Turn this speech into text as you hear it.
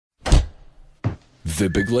The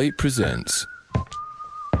Big Light presents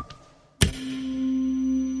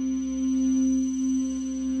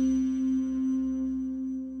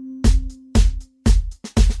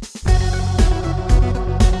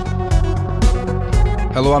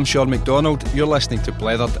Hello, I'm Sean MacDonald, you're listening to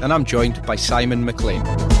Blethered, and I'm joined by Simon McLean.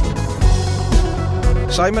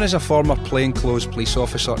 Simon is a former plainclothes police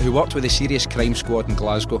officer who worked with the Serious Crime Squad in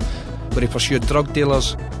Glasgow, where he pursued drug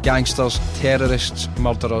dealers, gangsters, terrorists,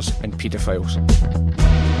 murderers and paedophiles.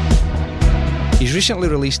 He's recently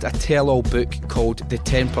released a tell-all book called The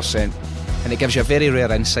 10%, and it gives you a very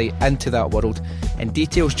rare insight into that world and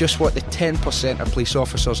details just what the 10% of police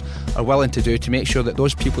officers are willing to do to make sure that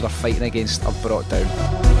those people they're fighting against are brought down.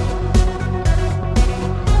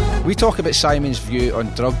 We talk about Simon's view on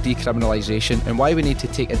drug decriminalisation and why we need to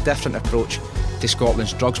take a different approach to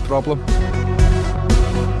Scotland's drugs problem.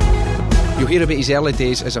 You'll hear about his early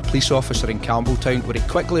days as a police officer in Campbelltown, where he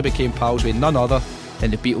quickly became pals with none other than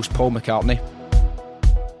the Beatles' Paul McCartney.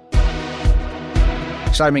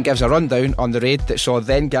 Simon gives a rundown on the raid that saw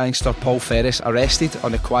then gangster Paul Ferris arrested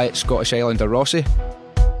on the quiet Scottish island of Rossi.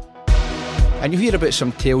 And you'll hear about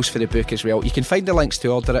some tales for the book as well. You can find the links to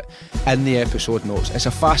order it in the episode notes. It's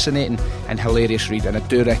a fascinating and hilarious read, and I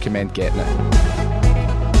do recommend getting it.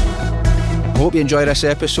 I hope you enjoy this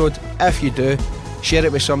episode. If you do, share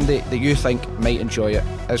it with somebody that you think might enjoy it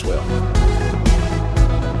as well.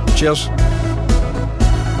 Cheers.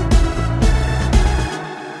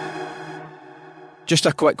 Just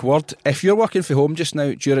a quick word, if you're working from home just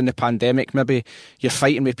now during the pandemic, maybe you're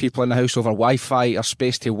fighting with people in the house over Wi-Fi or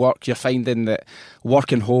space to work, you're finding that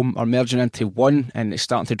work and home are merging into one and it's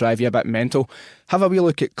starting to drive you a bit mental, have a wee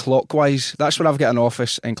look at Clockwise. That's where I've got an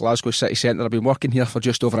office in Glasgow City Centre. I've been working here for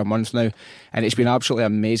just over a month now, and it's been absolutely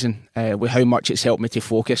amazing with how much it's helped me to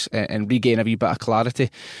focus and regain a wee bit of clarity.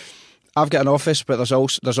 I've got an office, but there's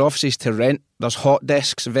offices to rent. There's hot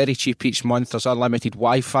desks, very cheap each month. There's unlimited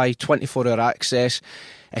Wi-Fi, 24-hour access.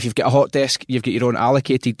 If you've got a hot desk, you've got your own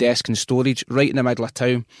allocated desk and storage right in the middle of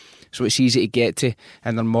town, so it's easy to get to,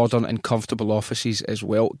 and they're modern and comfortable offices as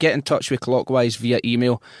well. Get in touch with Clockwise via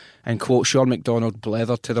email and quote Sean MacDonald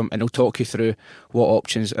Blethered to them, and they'll talk you through what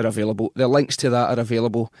options are available. The links to that are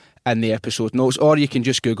available in the episode notes, or you can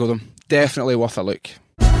just Google them. Definitely worth a look.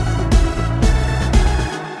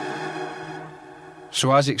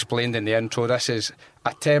 So as explained in the intro, this is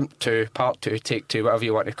attempt 2, part 2, take 2, whatever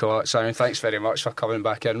you want to call it. Simon, thanks very much for coming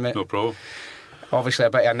back in, mate. No problem. Obviously a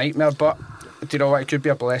bit of a nightmare, but do you know what, it could be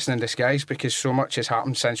a blessing in disguise, because so much has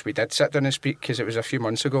happened since we did sit down and speak, because it was a few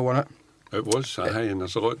months ago, wasn't it? It was, aye, and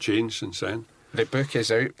there's a lot changed since then. The book is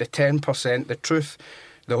out, the 10%, the truth,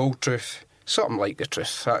 the whole truth, something like the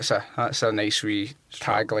truth. That's a nice wee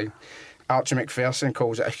tagline. Archie McPherson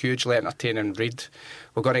calls it a hugely entertaining read.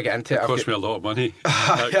 We're going to get into it. It cost me a lot of money.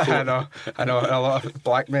 Yeah, I know, a lot of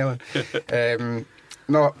blackmailing.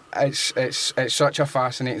 No, it's such a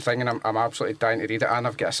fascinating thing, and I'm absolutely dying to read it. And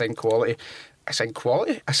I've got a signed copy.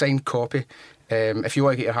 If you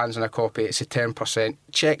want to get your hands on a copy, it's a 10%.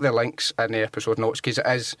 Check the links in the episode notes, because it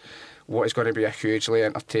is what is going to be a hugely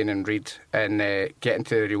entertaining read and get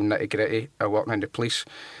into the real nitty gritty of working in the police.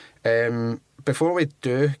 Before we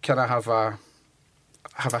do, can I have a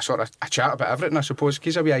sort of a chat about everything, I suppose?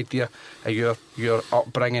 Gives a wee idea of your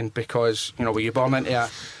upbringing, because, you know, were you born into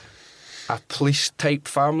a police type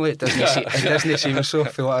family? It doesn't seem so,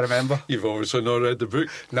 from what I remember. You've obviously not read the book.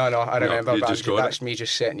 No, I remember, but that's me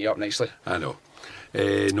just setting you up nicely. I know.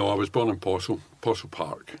 No, I was born in Postle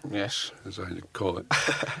Park. Yes. As I call it.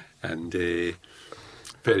 And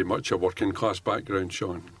very much a working class background,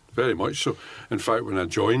 Sean. Very much so. In fact, when I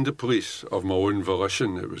joined the police of my own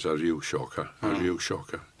volition, it was a real shocker.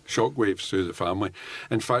 Shockwaves through the family.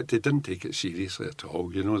 In fact, they didn't take it seriously at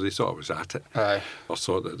all. You know, they thought I was at it. Aye. I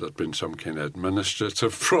thought that there'd been some kind of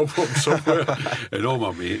administrative problem somewhere. And all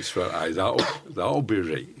my mates were, aye, that'll be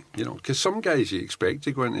right. You know, because some guys you expect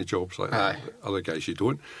to go into jobs like that. Other guys you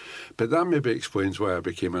don't. But that maybe explains why I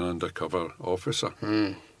became an undercover officer.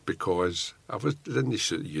 Because didn't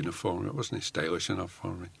suit the uniform. It wasn't stylish enough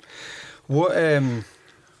for me. What?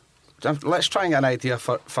 Let's try and get an idea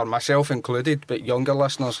for myself included, but younger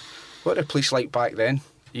listeners. What were the police like back then?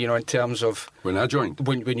 You know, in terms of when I joined.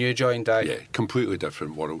 When you joined, yeah, completely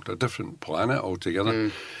different world, a different planet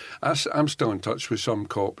altogether. I'm still in touch with some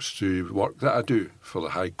cops through work that I do for the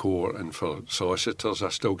High Court and for solicitors. I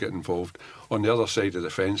still get involved on the other side of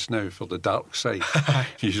the fence now, for the dark side,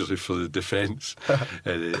 usually for the defence,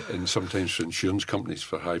 and sometimes for insurance companies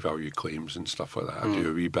for high value claims and stuff like that. I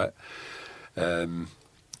do a wee bit.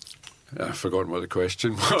 I've forgotten what the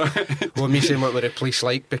question was. Well, me saying what were the police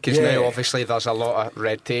like, because now obviously there's a lot of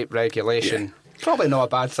red tape, regulation. Probably not a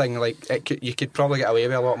bad thing. Like you could probably get away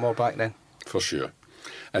with a lot more back then. For sure.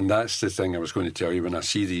 And that's the thing I was going to tell you when I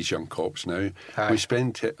see these young cops now. Aye. We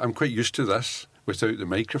spend, I'm quite used to this without the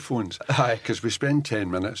microphones. Because we spend 10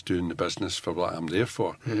 minutes doing the business for what I'm there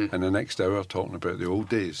for, and the next hour talking about the old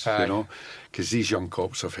days, you know. Because these young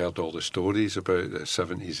cops have heard all the stories about the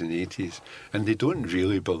 70s and 80s, and they don't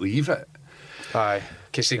really believe it. Aye,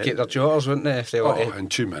 because they'd get their jaws, wouldn't they, if they wanted? In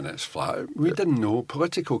 2 minutes flat. We didn't know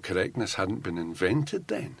political correctness hadn't been invented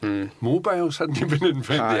then. Mobiles hadn't been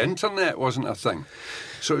invented. The internet wasn't a thing.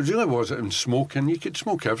 So it really was. And smoking, you could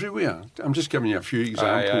smoke everywhere. I'm just giving you a few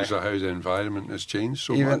examples of how the environment has changed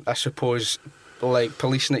so much. I suppose, like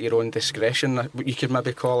policing at your own discretion, you could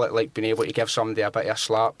maybe call it, like being able to give somebody a bit of a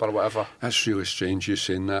slap or whatever. That's really strange you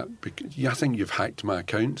saying that, because I think you've hacked my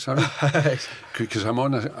account, sorry. Because I'm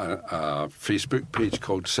on a Facebook page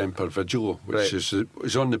called Semper Vigilo, which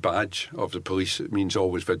is on the badge of the police. It means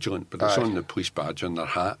always vigilant, but it's on the police badge on their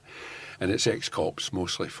hat. And it's ex-cops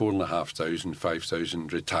mostly, 4,500,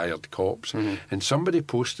 5,000 retired cops. And somebody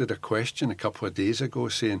posted a question a couple of days ago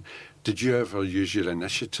saying, did you ever use your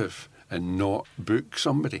initiative and not book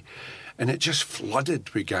somebody? And it just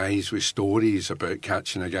flooded with guys with stories about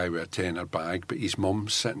catching a guy with a tenner bag, but his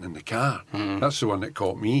mum's sitting in the car. That's the one that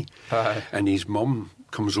caught me. And his mum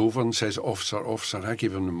comes over and says, officer, I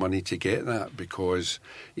gave him the money to get that because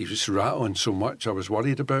he was rattling so much, I was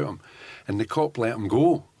worried about him. And the cop let him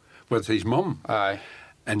go with his mum.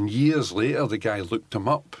 And years later, the guy looked him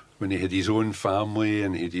up when he had his own family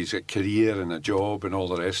and he had his career and a job and all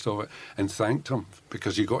the rest of it, and thanked him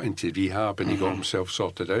because he got into rehab and he got himself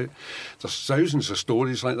sorted out. There's thousands of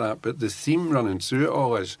stories like that, but the theme running through it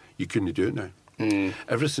all is you couldn't do it now.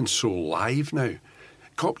 Everything's so live now.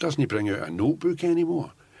 Cop doesn't bring out a notebook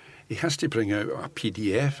anymore. He has to bring out a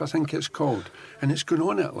PDF, I think it's called, and it's going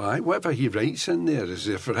on it like whatever he writes in there is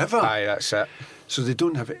there forever. Aye, that's it. So they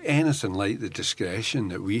don't have anything like the discretion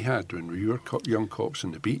that we had when we were young cops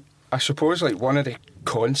on the beat. I suppose like one of the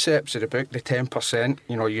concepts of the book, the 10%,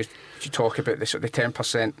 you know, you talk about this, the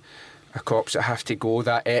 10% of cops that have to go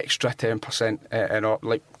that extra 10% and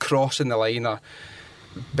like crossing the line or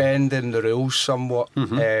bending the rules somewhat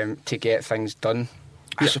to get things done.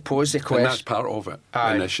 I suppose the question... And that's part of it,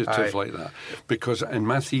 initiative like that. Because, and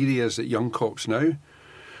my theory is that young cops now,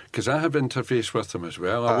 because I have interfaced with them as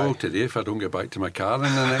well, I will today if I don't get back to my car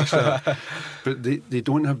in the next hour, but they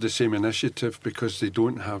don't have the same initiative because they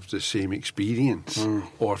don't have the same experience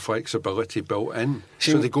or flexibility built in.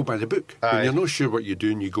 So they go by the book. When you're not sure what you're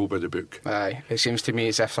doing, you go by the book. It seems to me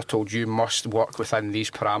as if they're told you must work within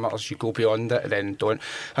these parameters, you go beyond it, then don't.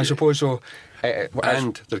 I suppose so.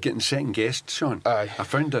 And they're getting second guessed, Sean. I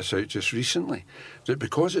found this out just recently, that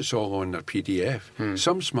because it's all on their PDF,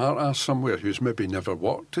 some smart ass somewhere who's maybe never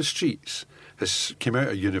walked the streets, has came out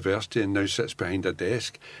of university and now sits behind a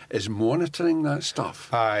desk, is monitoring that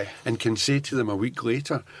stuff and can say to them a week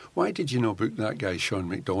later, why did you not book that guy Sean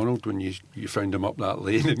McDonald when you found him up that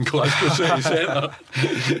lane in Glasgow City Centre?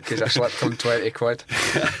 Because I slipped him 20 quid.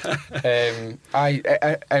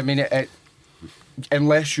 I mean,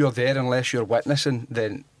 unless you're there, unless you're witnessing,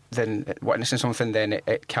 then witnessing something, then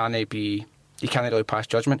it can't be, you can't really pass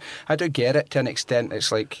judgment. I do get it to an extent.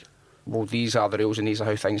 It's like, well, these are the rules and these are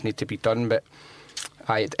how things need to be done, but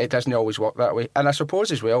it doesn't always work that way. And I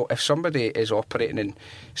suppose as well, if somebody is operating in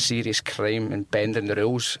serious crime and bending the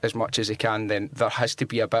rules as much as they can, then there has to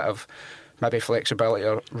be a bit of maybe flexibility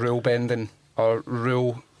or rule bending or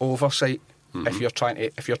rule oversight if you're trying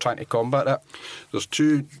to combat it. There's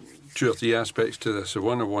two or three aspects to this. The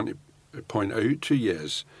one I want to point out to you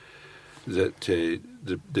is that the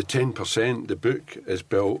 10%, the book is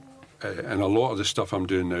built, and a lot of the stuff I'm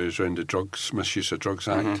doing now is around the Misuse of Drugs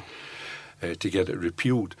Act, to get it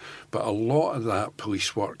repealed. But a lot of that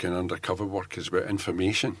police work and undercover work is about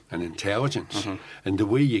information and intelligence. And the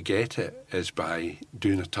way you get it is by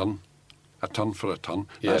doing a turn for a turn.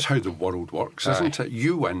 That's how the world works, isn't it?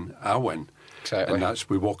 You win, I win. Exactly. And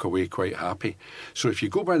we walk away quite happy. So if you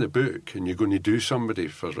go by the book and you're going to do somebody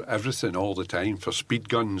for everything all the time, for speed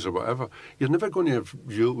guns or whatever, you're never going to have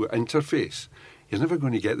real interface. You're never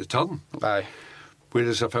going to get the turn.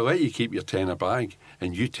 Whereas if I let you keep your tenner bag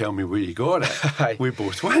and you tell me where you got it, we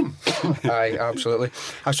both win. Absolutely.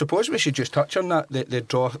 I suppose we should just touch on that,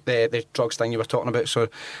 the drugs thing you were talking about. So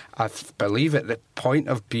I believe at the point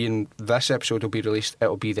of being this episode will be released, it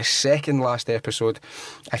will be the second last episode.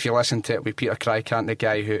 If you listen to it with Peter Cricant, the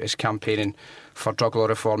guy who is campaigning for drug law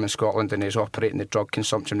reform in Scotland and is operating the drug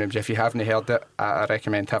consumption rooms. If you haven't heard it, I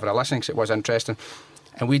recommend having a listen because it was interesting.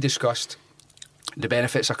 And we discussed the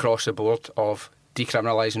benefits across the board of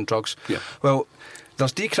decriminalising drugs. Well,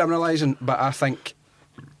 there's decriminalising, but I think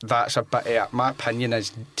that's a bit. My opinion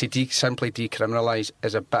is to simply decriminalise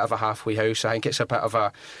is a bit of a halfway house. I think it's a bit of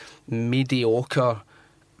a mediocre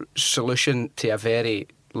solution to a very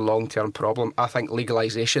long-term problem. I think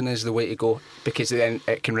legalisation is the way to go, because then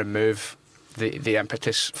it can remove the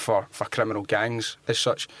impetus for criminal gangs as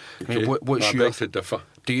such. Okay. I mean, what's I'd your... like to differ.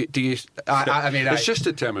 Do you? I mean, it's just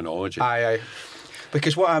the terminology. Aye.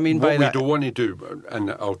 Because what I mean by what that... we don't want to do,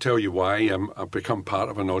 and I'll tell you why, I've become part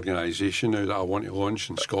of an organisation now that I want to launch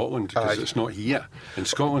in Scotland, because it's not here. In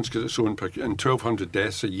Scotland's got its own, and 1,200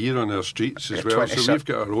 deaths a year on our streets as well, so we've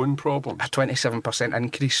got our own problems. A 27%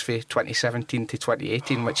 increase from 2017 to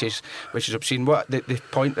 2018, which is obscene. What the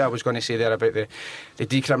point that I was going to say there about the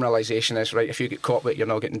decriminalisation is, right, if you get caught with it, you're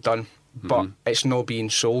not getting done. But it's not being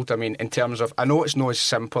sold. I mean, in terms of, I know it's not as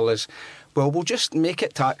simple as, well, we'll just make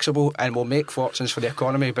it taxable and we'll make fortunes for the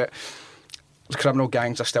economy, but the criminal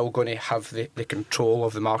gangs are still going to have the control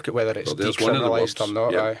of the market, whether it's decriminalised or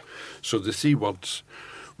not. Yeah. So the three words,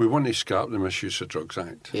 we want to scrap the Misuse of Drugs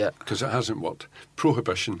Act, because it hasn't worked.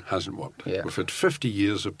 Prohibition hasn't worked. Yeah. We've had 50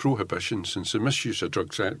 years of prohibition since the Misuse of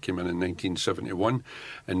Drugs Act came in 1971,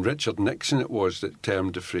 and Richard Nixon it was that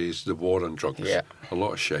termed the phrase the war on drugs. Yeah. A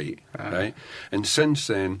lot of shite, right? And since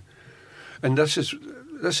then, and this is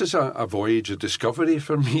a voyage of discovery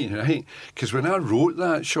for me, right? Because when I wrote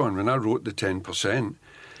that, Sean, when I wrote the 10%,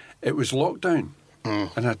 it was lockdown.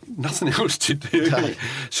 And I had nothing else to do.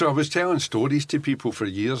 So I was telling stories to people for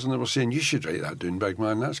years, and they were saying, you should write that down, big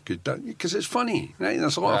man, that's good. Because it's funny, right?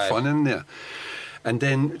 There's a lot of fun in there. And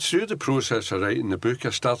then through the process of writing the book,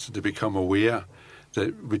 I started to become aware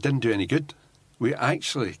that we didn't do any good. We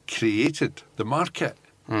actually created the market.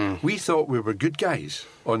 We thought we were good guys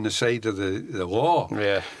on the side of the law,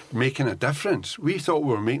 making a difference. We thought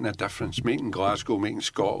we were making a difference, making Glasgow, making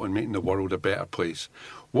Scotland, making the world a better place.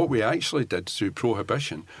 What we actually did through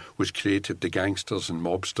prohibition was created the gangsters and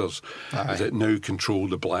mobsters that now control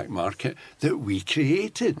the black market that we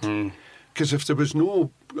created. Because if there was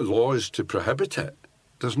no laws to prohibit it,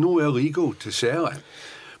 there's no illegal to sell it.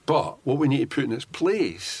 But what we need to put in its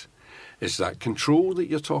place is that control that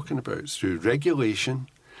you're talking about through regulation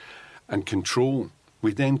and control.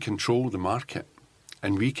 We then control the market,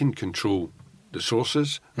 and we can control the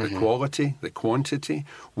sources, the quality, the quantity,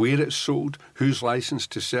 where it's sold, who's licensed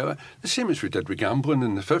to sell it. The same as we did with gambling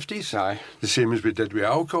in the 50s. The same as we did with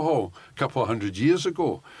alcohol a couple of 100 years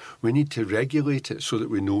ago. We need to regulate it so that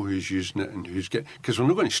we know who's using it and who's getting... Because we're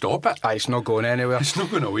not going to stop it. It's not going anywhere. It's not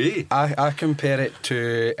going away. I compare it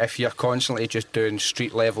to if you're constantly just doing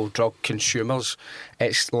street-level drug consumers,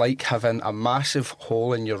 it's like having a massive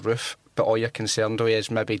hole in your roof, but all you're concerned with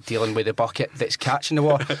is maybe dealing with the bucket that's catching the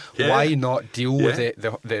water. Why not deal with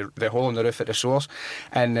the hole in the roof at the source?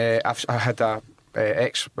 And I had a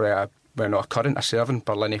serving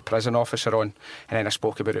Berlin prison officer on, and then I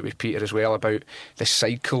spoke about it with Peter as well, about the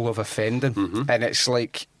cycle of offending. And it's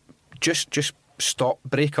like, just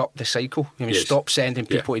break up the cycle. Stop sending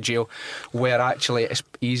people to jail, where actually it's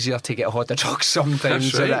easier to get hold of drugs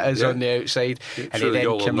sometimes than it is on the outside. It's and really they then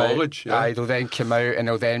all come knowledge. out. They'll then come out and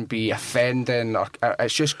they'll then be offending. Or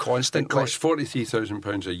it's just constant. It costs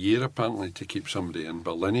 £43,000 a year apparently to keep somebody in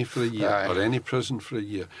Berlin for a year, or any prison for a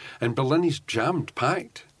year. And Berlin's jammed,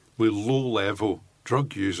 packed with low-level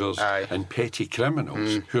drug users and petty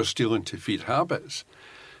criminals who are stealing to feed habits.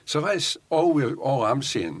 So that's all I'm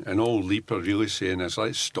saying, and all LEAP are really saying is,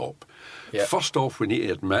 let's stop. First off, we need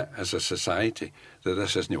to admit as a society that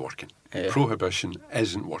this isn't working. Prohibition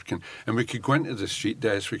isn't working. And we could go into the street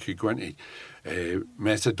desk, we could go into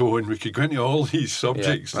methadone, we could go into all these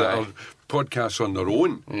subjects that are podcasts on their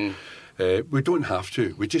own. We don't have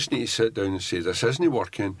to. We just need to sit down and say, this isn't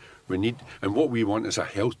working. And what we want is a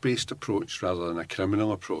health-based approach rather than a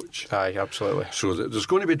criminal approach. Absolutely. So that there's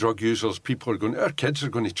going to be drug users, our kids are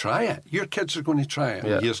going to try it. Your kids are going to try it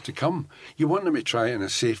in years to come. You want them to try it in a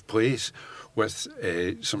safe place with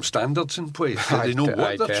some standards in place so they know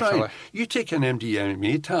what they're trying. You take an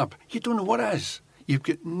MDMA tab, you don't know what it is. You've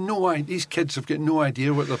got no idea. These kids have got no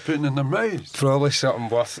idea what they're putting in their mouths. Probably something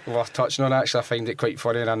worth touching on. Actually, I find it quite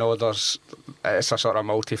funny, and I know it's a sort of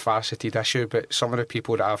multifaceted issue, but some of the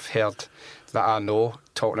people that I've heard that I know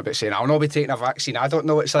talking about saying, I'll not be taking a vaccine, I don't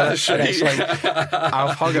know what's that. It's like,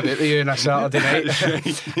 I've hung about with you on a Saturday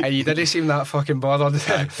night and you didn't seem that fucking bothered.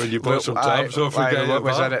 When you bought some tabs off and what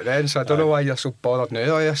was in it then, so I don't know why you're so bothered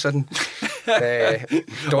now all of a sudden.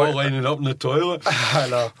 All lining up in the toilet. I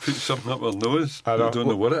know. Put something up our nose. I don't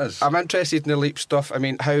know what it is. I'm interested in the LEAP stuff. I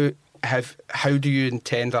mean, how do you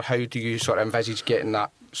intend, or how do you sort of envisage getting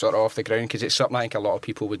that sort of off the ground? Because it's something I think a lot of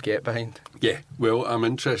people would get behind. Yeah, well, I'm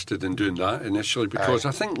interested in doing that initially because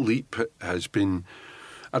I think LEAP has been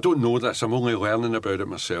I don't know this. I'm only learning about it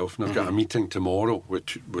myself, and I've got a meeting tomorrow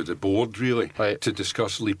with the board, really, to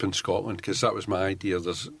discuss LEAP in Scotland, because that was my idea.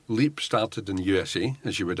 LEAP started in the USA,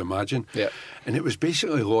 as you would imagine, and it was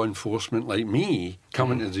basically law enforcement like me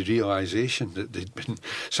coming to the realisation that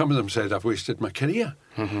some of them said, I've wasted my career.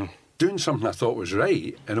 Doing something I thought was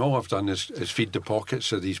right, and all I've done is feed the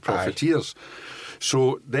pockets of these profiteers.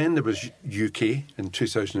 So then there was UK in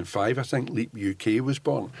 2005, I think LEAP UK was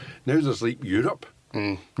born. Now there's LEAP Europe.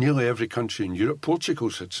 Nearly every country in Europe.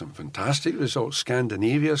 Portugal's had some fantastic results.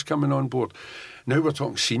 Scandinavia's coming on board. Now we're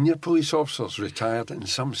talking senior police officers retired and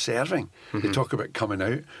some serving. They talk about coming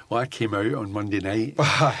out. Well, I came out on Monday night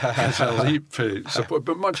as a LEAP support,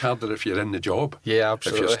 but much harder if you're in the job. Yeah,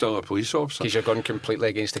 absolutely. If you're still a police officer. Because you're going completely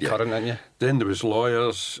against the current, aren't you? Then there was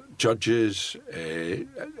lawyers, judges,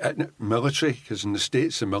 military, because in the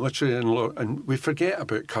States the military and we forget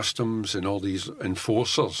about customs and all these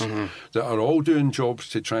enforcers that are all doing jobs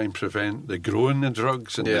to try and prevent the growing of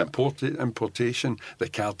drugs and the importation, the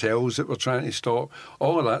cartels that we're trying to stop.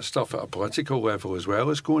 All of that stuff at a political level as well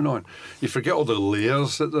is going on. You forget all the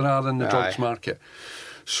layers that there are in the drugs market.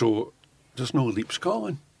 So there's no LEAP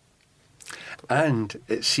Scotland. And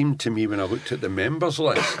it seemed to me when I looked at the members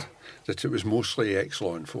list that it was mostly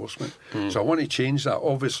ex-law enforcement. So I want to change that.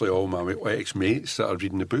 Obviously all my ex-mates that are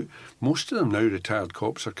reading the book, most of them now retired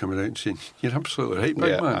cops are coming out and saying, you're absolutely right,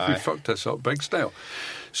 big man, we fucked this up big style.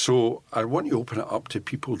 So I want to open it up to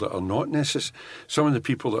people that are not necessary. Some of the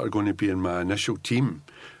people that are going to be in my initial team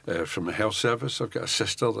from the health service, I've got a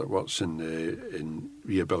sister that works in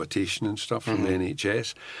rehabilitation and stuff from the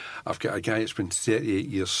NHS. I've got a guy that's been 38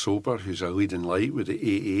 years sober who's a leading light with the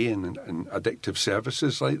AA and addictive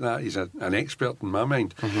services like that. He's an expert in my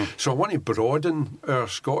mind. So I want to broaden our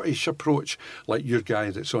Scottish approach, like your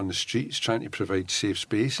guy that's on the streets trying to provide safe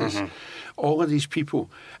spaces. All of these people,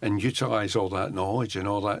 and utilise all that knowledge and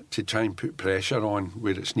all that to try and put pressure on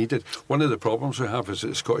where it's needed. One of the problems we have is that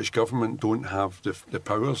the Scottish Government don't have the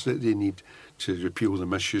powers that they need to repeal the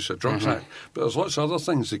Misuse of Drugs Act. But there's lots of other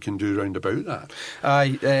things they can do round about that.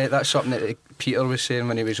 That's something that Peter was saying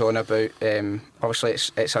when he was on about, obviously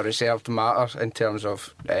it's a reserved matter in terms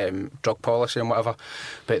of drug policy and whatever,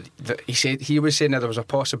 but he was saying that there was a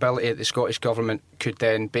possibility that the Scottish Government could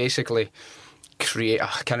then basically create,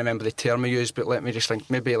 I can't remember the term he used, but let me just think,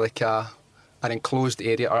 maybe like an enclosed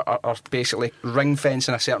area or basically ring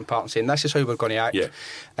fencing a certain part and saying this is how we're going to act.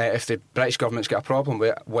 If the British government's got a problem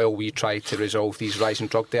while we try to resolve these rising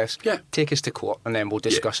drug deaths, take us to court and then we'll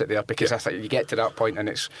discuss it there, because I think you get to that point and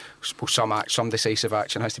it's some decisive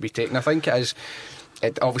action has to be taken. I think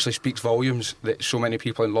it obviously speaks volumes that so many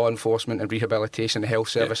people in law enforcement and rehabilitation, the health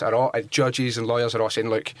service, are all, judges and lawyers are all saying,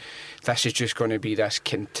 look, this is just going to be this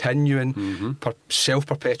continuing,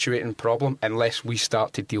 self-perpetuating problem unless we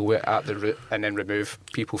start to deal with it at the root and then remove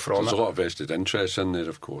people from it. There's a lot of vested interests in there,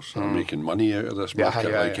 of course. They're making money out of this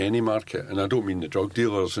market like any market. And I don't mean the drug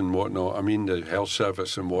dealers and whatnot. I mean the health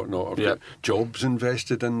service and whatnot have got jobs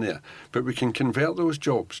invested in there. But we can convert those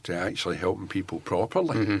jobs to actually helping people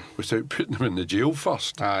properly without putting them in the jail first.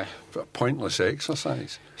 A pointless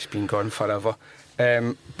exercise. It's been gone forever.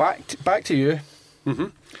 Back to you.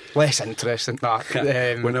 Less interesting.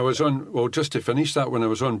 When I was on, just to finish that, when I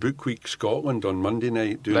was on Book Week Scotland on Monday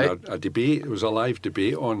night doing a debate, it was a live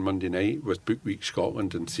debate on Monday night with Book Week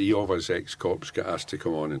Scotland, and 3 of us ex-cops got asked to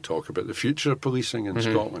come on and talk about the future of policing in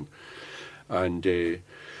Scotland. And the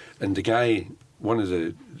guy, one of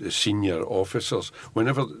the senior officers,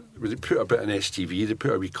 whenever they put a bit on STV, they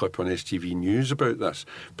put a wee clip on STV News about this,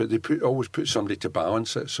 but they always put somebody to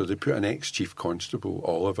balance it. So they put an ex-chief constable,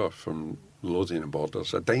 Oliver, from Lothian and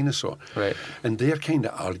Borders, a dinosaur. And their kind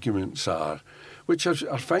of arguments are, which are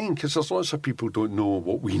fine, because there's lots of people don't know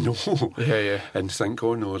what we know and think,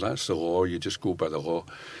 oh no, that's the law, you just go by the law.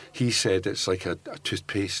 He said it's like a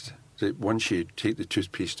toothpaste. That once you take the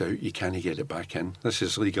toothpaste out, you can't get it back in. This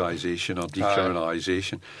is legalisation or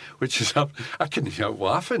decriminalisation, which is, I couldn't help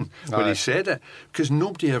laughing when he said it, because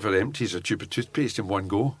nobody ever empties a tube of toothpaste in one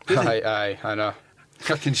go. I know.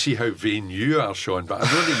 I can see how vain you are, Sean, but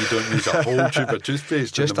I know that you don't use a whole tube of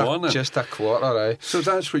toothpaste in the morning. Just a quarter, So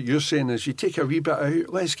that's what you're saying, is you take a wee bit out,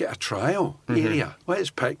 let's get a trial area. Let's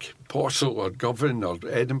pick Postle or Govan or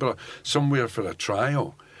Edinburgh, somewhere for a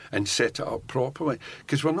trial, and set it up properly.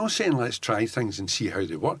 Because we're not saying let's try things and see how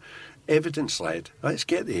they work. Evidence-led. Let's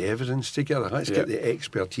get the evidence together. Let's get the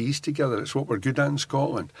expertise together. It's what we're good at in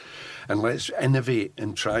Scotland. And let's innovate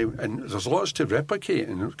and try. And there's lots to replicate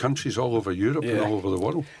in countries all over Europe and all over the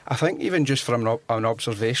world. I think even just from an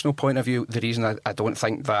observational point of view, the reason I don't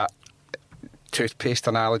think that toothpaste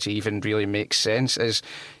analogy even really makes sense is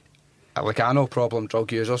like I know problem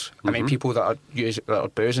drug users. I mean, people that are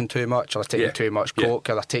boozing too much, or taking too much coke,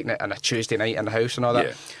 or they're taking it on a Tuesday night in the house and all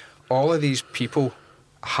that. All of these people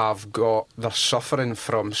they're suffering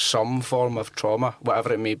from some form of trauma,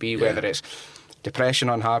 whatever it may be, whether it's depression,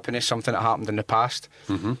 unhappiness, something that happened in the past.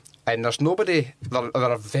 And there's nobody, there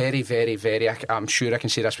are very, very, very, I'm sure I can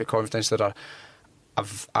say this with confidence, there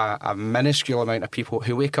are a minuscule amount of people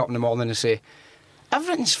who wake up in the morning and say,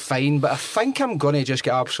 everything's fine, but I think I'm going to just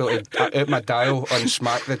get absolutely out my dial and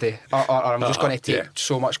smack the day, or I'm just going to take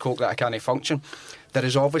so much coke that I can't function. There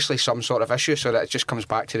is obviously some sort of issue, so that it just comes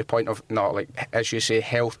back to the point of not, like, as you say,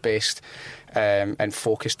 health-based and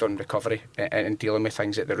focused on recovery and dealing with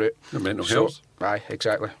things at the root. The mental health. Aye,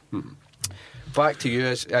 exactly. Back to you,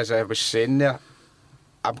 as I was saying there,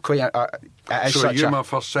 I'm quite... So are you my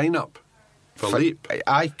first sign-up? For Leap?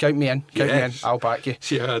 Aye, count me in. Count me in. I'll back you.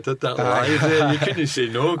 See how I did that live there? You couldn't say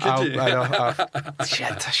no, could you? I know.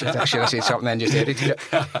 Shit, I should have said something and just edited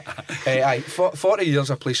it. 40 years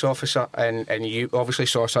a police officer, and you obviously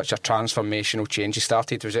saw such a transformational change. You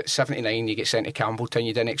started, was it 79, you get sent to Campbelltown?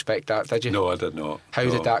 You didn't expect that, did you? No, I did not. How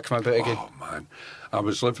did that come about again? Oh, man. I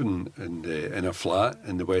was living in a flat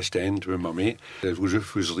in the West End with my mate. The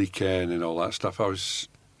roof was leaking and all that stuff. I was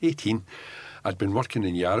 18. I'd been working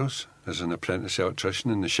in Yarrows as an apprentice electrician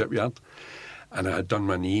in the shipyard, and I had done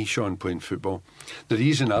my knee, Sean, playing football. The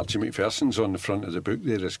reason Archie Macpherson's on the front of the book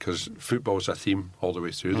there is because football's a theme all the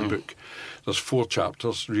way through the book. There's 4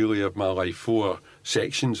 chapters, really, of my life, 4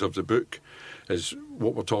 sections of the book, is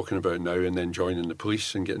what we're talking about now, and then joining the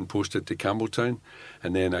police and getting posted to Campbelltown,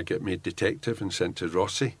 and then I get made detective and sent to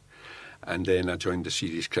Rossi, and then I joined the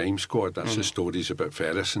Serious Crime Squad. That's the stories about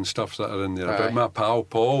Ferris and stuff that are in there, about my pal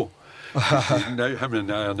Paul. Now him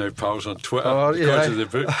and I are now pals on Twitter because of the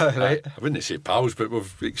book. Right. I wouldn't say pals, but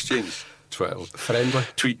we've exchanged Twitter friendly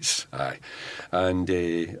tweets. And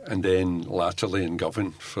then latterly in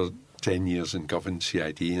Govan for 10 years in Govan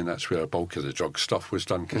CID, and that's where a bulk of the drug stuff was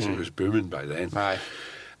done because it was booming by then.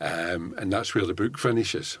 And that's where the book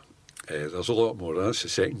finishes. There's a lot more. That's the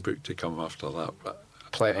second book to come after that, but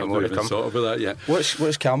plenty more to come. Thought about that yet. What's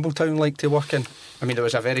Campbelltown like to work in? I mean, there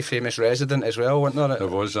was a very famous resident as well, wasn't there? There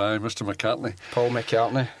was, Mr. McCartney. Paul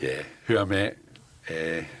McCartney. Yeah, who I met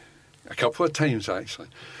a couple of times actually.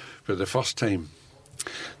 But the first time,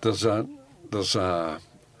 there's a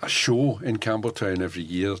show in Campbelltown every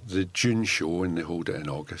year, the June show, and they hold it in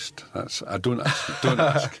August. I don't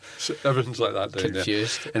ask. So everything's like that down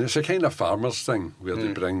Confused. there. And it's a kind of farmers thing where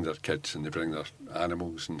they bring their kids and they bring their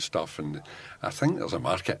animals and stuff, and I think there's a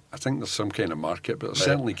market. I think there's some kind of market, but there's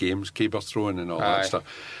certainly games, caber throwing and all that stuff.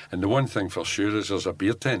 And the one thing for sure is there's a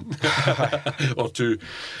beer tent or 2.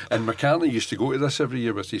 And McCartney used to go to this every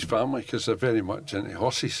year with his family because they're very much into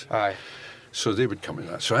horses. So they would come to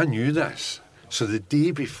that. So I knew this. So the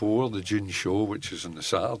day before the June show, which is on the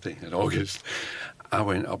Saturday in August, I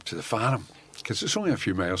went up to the farm because it's only a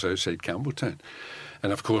few miles outside Campbelltown.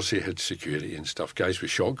 And of course he had security and stuff, guys with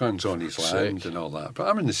shotguns on his land and all that. But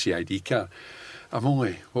I'm in the CID car. I'm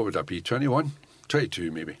only, what would I be, 21?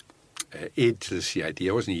 22 maybe. Aide to the CID.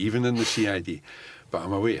 I wasn't even in the CID. But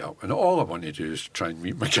I'm away up. And all I want to do is try and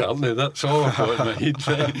meet McCartney. That's all I've got in my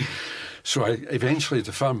head. So eventually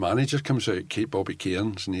the farm manager comes out, Bobby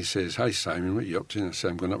Cairns, and he says, "Hi Simon, what are you up to?" And I say,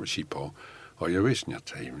 "I'm going up with sheep, Paul." "Oh, you're wasting your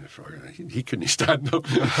time." He couldn't stand up.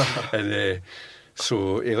 And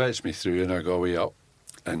so he lets me through and I go way up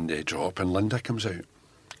and drop, and Linda comes out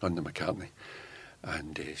on the McCartney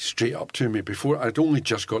and straight up to me before I'd only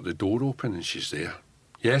just got the door open, and she's there.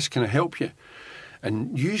 "Yes, can I help you?"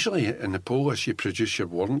 And usually in the police you produce your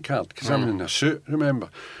warrant card because I'm in a suit,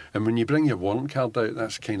 remember, and when you bring your warrant card out,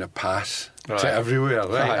 that's kind of pass to everywhere,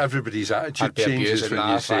 right? Everybody's attitude changes when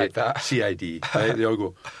you say that. CID, right? They all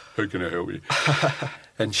go, "How can I help you?"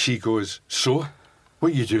 And she goes, "So,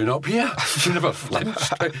 what are you doing up here?" She never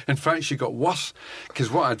flinched. In fact, she got worse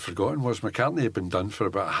because what I'd forgotten was McCartney had been done for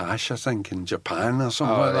about a hash, I think, in Japan or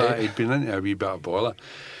something like that. He'd been into a wee bit of bother.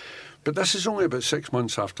 But this is only about 6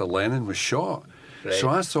 months after Lennon was shot. So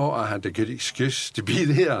I thought I had a good excuse to be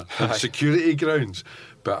there on security grounds.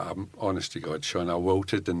 But honest to God, Sean, I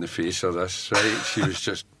wilted in the face of this, right? She was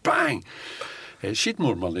just bang. She'd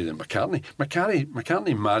more money than McCartney.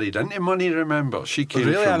 McCartney married into money, remember? She came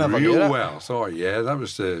from real wealth. Oh, yeah, that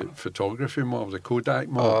was the photography mob, the Kodak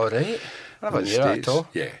mob. Oh, right. I never knew that at all.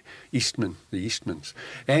 Yeah, the Eastmans.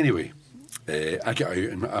 Anyway, I get out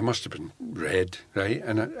and I must have been red, right?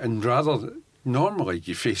 And rather... Normally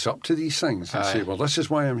you face up to these things and say, "Well, this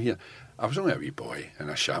is why I'm here." I was only a wee boy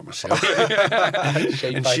and I shat myself.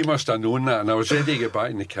 And she must have known that, and I was ready to get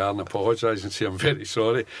back in the car and apologise and say I'm very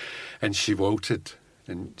sorry. And she wilted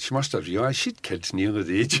And she must have realised she'd kids nearly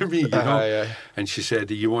the age of me, you know. And she said,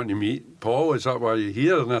 "Do you want to meet Paul? Is that why you're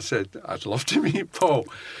here?" And I said, "I'd love to meet Paul."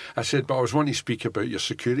 I said, "But I was wanting to speak about your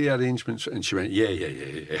security arrangements." And she went, yeah.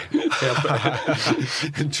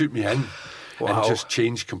 And took me in. Wow. And just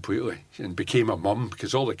changed completely and became a mum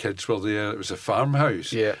because all the kids were there. It was a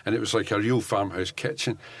farmhouse, and it was like a real farmhouse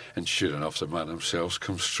kitchen. And sure enough, the man himself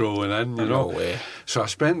comes strolling in, you know. No way. So I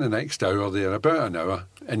spent the next hour there, about an hour,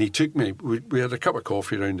 and he took me. We had a cup of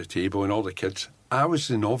coffee around the table, and all the kids. I was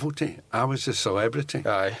the novelty. I was the celebrity.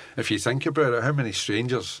 Aye. If you think about it, how many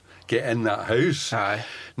strangers get in that house? Aye.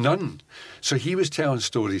 None. So he was telling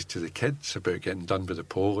stories to the kids about getting done with the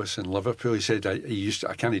police in Liverpool. He said I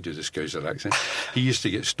can't do the Scouser accent. He used to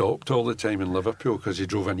get stopped all the time in Liverpool because he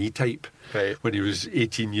drove an E-Type when he was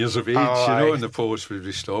 18 years of age, and the police would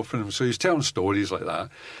be stopping him. So he was telling stories like that,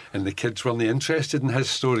 and the kids weren't interested in his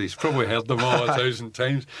stories. Probably heard them all 1,000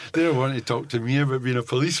 times. They don't want to talk to me about being a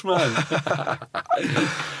policeman.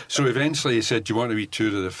 So eventually he said, "Do you want a wee tour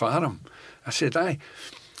of the farm?" I said, "Aye.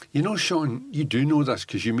 You know, Sean, you do know this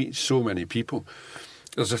because you meet so many people.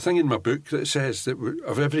 There's a thing in my book that says that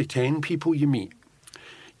of every 10 people you meet,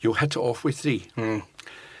 you'll hit it off with 3.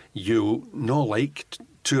 You'll not like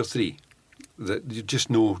 2 or 3. That you just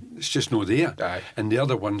know, it's just no there. Aye. And the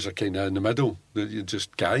other ones are kind of in the middle. You're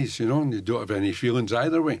just guys, you know, and you don't have any feelings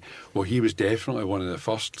either way." Well, he was definitely one of the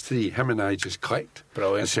first 3. Him and I just clicked.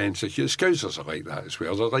 Brilliant. A sense of Scousers are like that as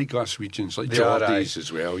well. They're like Glaswegians, like Geordies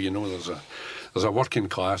as well. You know, there's a working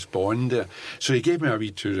class bond there. So he gave me a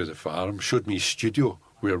wee tour of the farm, showed me his studio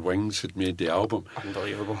where Wings had made the album.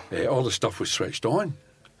 Unbelievable. All the stuff was switched on.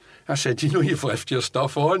 I said, "You know, you've left your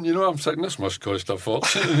stuff on." You know, I'm thinking this must cost a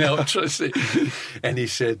fortune in electricity. And he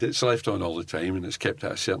said it's left on all the time and it's kept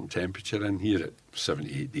at a certain temperature in here at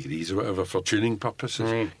 78 degrees or whatever for tuning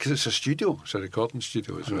purposes. Because it's a studio, it's a recording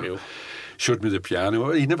studio as well. Showed me the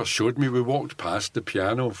piano. He never showed me. We walked past the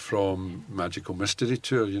piano from Magical Mystery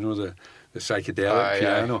Tour, you know, the psychedelic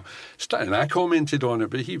piano. And I commented on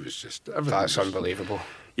it, but he was just... That's unbelievable.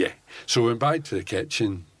 Yeah. So we went back to the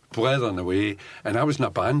kitchen, blethering away, and I was in a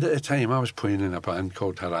band at the time. I was playing in a band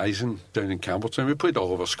called Horizon down in Campbelltown. We played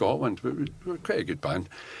all over Scotland, but we were quite a good band.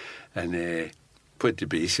 And played the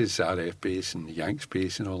basses, RF bass and the Yanks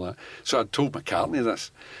bass and all that. So I told McCartney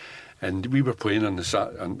this, and we were playing on the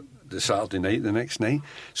Saturday night, the next night.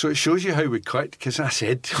 So it shows you how we clicked, because I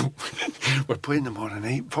said, "We're playing tomorrow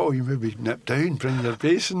night, Paul, you maybe nip down, bring your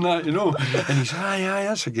bass and that, you know." And he said, aye,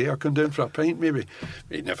 that's a great, I'll come down for a pint maybe.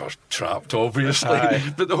 He never trapped, obviously.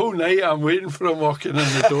 But the whole night I'm waiting for him walking in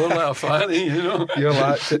the door like a fanny, you know. You're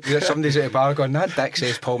like, somebody's at the bar going, "That dick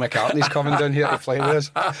says Paul McCartney's coming down here to play with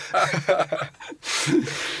us."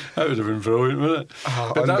 That would have been brilliant, wouldn't it?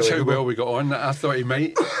 But that's how well we got on. I thought he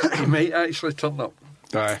might actually turn up.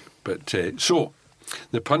 Aye. But so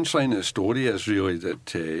the punchline of the story is really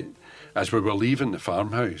that as we were leaving the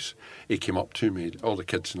farmhouse, he came up to me, all the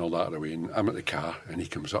kids and all that are away, and I'm at the car, and he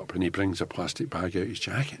comes up and he brings a plastic bag out of his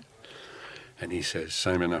jacket. And he says,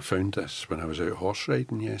 "Simon, I found this when I was out horse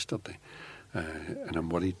riding yesterday, and I'm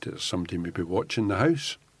worried that somebody may be watching the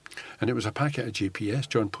house." And it was a packet of JPS,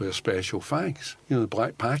 John Player Special fags, you know, the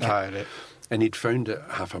black packet. Right. And he'd found it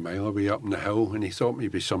half a mile away up in the hill, and he thought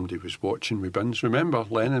maybe somebody was watching with bins. Remember,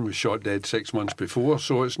 Lennon was shot dead 6 months before,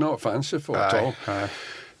 so it's not fanciful at all.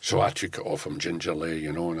 So I took it off him gingerly,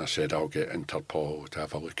 you know, and I said, "I'll get Interpol to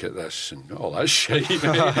have a look at this," and all that shit.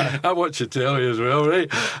 I watch the telly as well, right?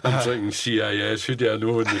 I'm thinking CIS, who do I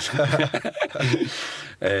know in this?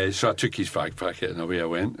 So I took his fag packet and away I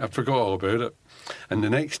went. I forgot all about it. And the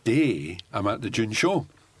next day, I'm at the June show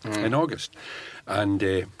in August, and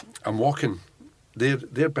I'm walking.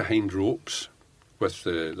 They're behind ropes with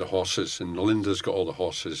the horses, and Linda's got all the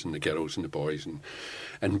horses and the girls and the boys,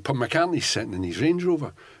 and McCartney's sitting in his Range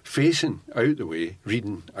Rover, facing out the way,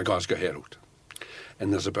 reading a Glasgow Herald.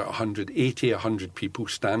 And there's about 100 people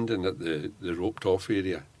standing at the roped off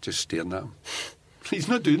area, just staring at him. He's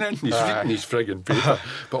not doing anything, he's reading his frigging paper,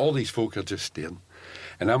 but all these folk are just staring.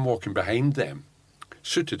 And I'm walking behind them,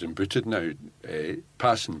 suited and booted now,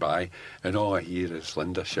 passing by, and all I hear is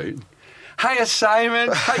Linda shouting, "Hiya, Simon,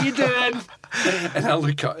 how you doing?" And I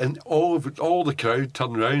look up, and all the crowd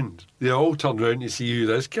turn round. They all turn round to see who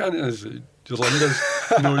this can is. Linda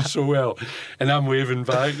knows so well. And I'm waving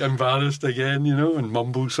back, embarrassed again, you know, and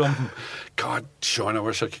mumble something. God, Sean, I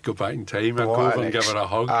wish I could go back in time. I'd go over and give her a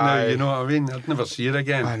hug now, you know what I mean? I'd never see her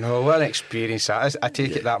again. I know, what an experience that is. I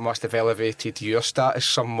take it that must have elevated your status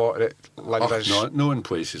somewhat at Linda's. No, in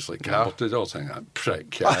places like Campbell, they all think that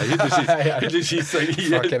prick. Who does he think he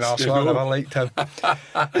fucking is? arsehole, I never liked him.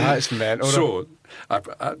 That's mental. So,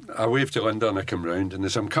 I waved to Linda and I come round, and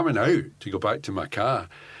as I'm coming out to go back to my car,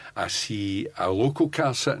 I see a local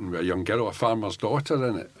car sitting with a young girl, a farmer's daughter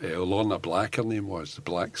in it. Lorna Black, her name was, the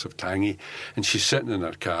Blacks of Tangy. And she's sitting in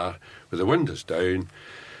her car with the windows down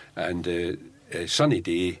and a sunny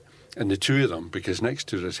day. And the two of them, because next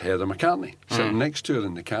to her is Heather McCartney, sitting next to her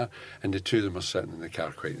in the car. And the two of them are sitting in the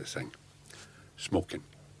car quite the thing, smoking.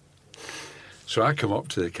 So I come up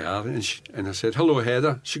to the car and I said, hello,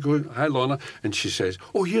 Heather. She goes, hi, Lorna. And she says,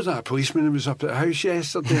 oh, you're that policeman who was up at the house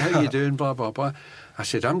yesterday. How you doing? Blah, blah, blah. I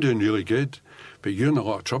said, I'm doing really good, but you're in a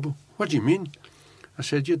lot of trouble. What do you mean? I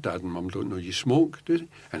said, your dad and mum don't know you smoke, do they?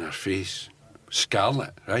 And her face,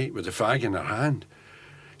 scarlet, right, with the fag in her hand.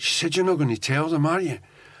 She said, you're not going to tell them, are you?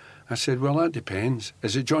 I said, well, that depends.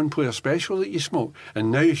 Is it John Player Special that you smoke? And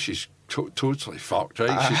now she's totally fucked,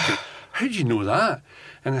 right? She's going, how do you know that?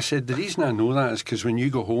 And I said, the reason I know that is because when you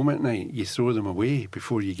go home at night, you throw them away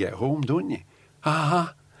before you get home, don't you?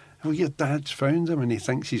 Well, your dad's found them and he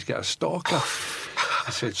thinks he's got a stalker.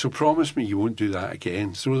 I said, so promise me you won't do that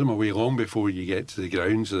again. Throw them away long before you get to the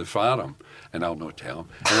grounds of the farm, and I'll not tell him.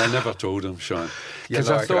 And I never told him, Sean. Because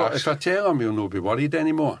I thought, if I tell him, he'll not be worried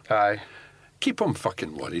anymore. Aye. Keep him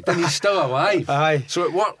fucking worried. And he's still alive. Aye. So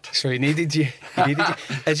it worked. So he needed you. I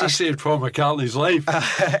saved Paul McCartney's life.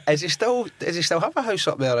 Does he still have a house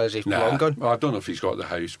up there, or is he long gone? Well, I don't know if he's got the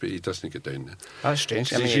house, but he doesn't get down there. That's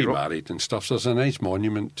strange. He's married and stuff. There's a nice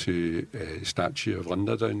monument to a statue of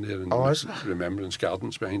Linda down there in the Remembrance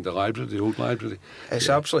Gardens behind the library, the old library. It's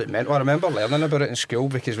absolutely mental. I remember learning about it in school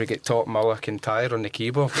because we get taught Muller Kintyre on the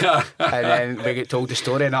keyboard and then we get told the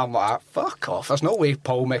story and I'm like, fuck off, there's no way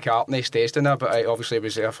Paul McCartney stays in there, but I obviously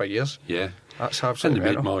was there for years. Yeah. That's absolutely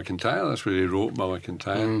mental. And they made Muller Kintyre, that's where he wrote Muller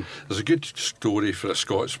Kintyre. There's a good story for a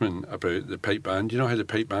Scotsman about the pipe band. You know how the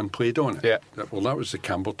pipe band played on it? Yeah. Well, that was the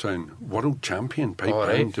Campbelltown world champion pipe band.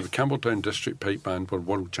 Right. The Campbelltown District Pipe Band were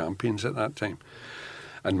world champions at that time.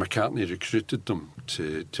 And McCartney recruited them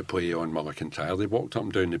to play on Muller Kintyre. They walked up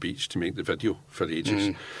and down the beach to make the video for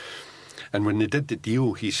ages. And when they did the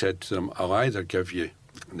deal, he said to them, I'll either give you,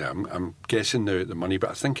 now I'm guessing now at the money,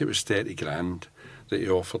 but I think it was 30 grand that he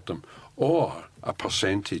offered them, or a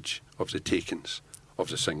percentage of the takings of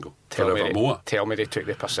the single. Tell me they took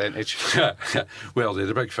the percentage. Well, they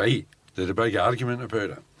had a big fight. They had a big argument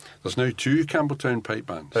about it. There's now 2 Campbelltown pipe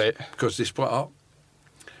bands. Right. Because they split up.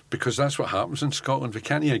 Because that's what happens in Scotland. We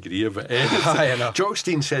can't agree about anything. I know.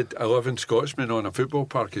 Jockstein said 11 Scotsmen on a football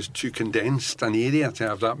park is too condensed an area to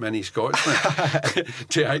have that many Scotsmen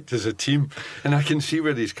to act as a team. And I can see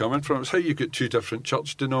where he's coming from. It's how you get 2 different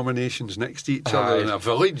church denominations next to each other in a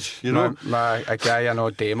village, you know. A guy I know,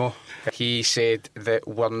 Demo, he said that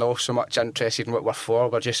we're not so much interested in what we're for,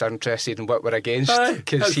 we're just interested in what we're against.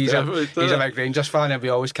 Because he's a big Rangers fan, and we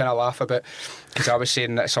always kind of laugh about. Because I was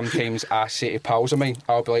saying that sometimes I say to pals of mine,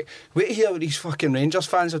 I'll be like, wait to hear what these fucking Rangers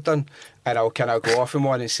fans have done, and I'll kind of go off in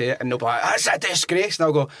one and say it, and they'll be like, that's a disgrace, and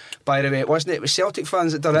I'll go, by the way, it was Celtic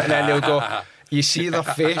fans that done it, and then they'll go, you see their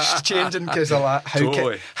face changing because they're like,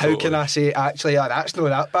 how can I say actually that's not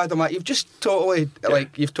that bad? I'm like, you've just totally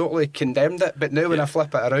you've totally condemned it, but now when I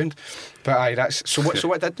flip it around, but that's so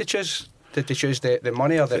what did they choose? Did they choose the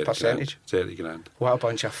money or the percentage? 30 grand. What a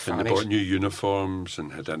bunch of fannies. And they bought new uniforms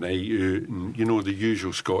and had a night out and, you know, the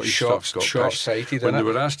usual Scottish stuff. Short-sighted, when they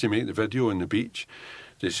were asked to make the video on the beach,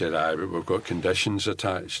 they said, but we've got conditions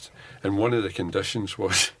attached. And one of the conditions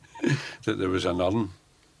was that there was an urn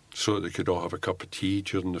so that they could all have a cup of tea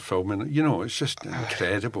during the filming. You know, it's just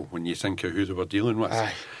incredible when you think of who they were dealing with.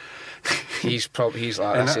 He's like,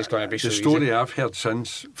 this is going to be so easy. The story I've heard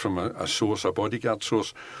since from a source, a bodyguard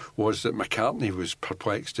source, was that McCartney was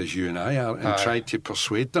perplexed as you and I are and tried to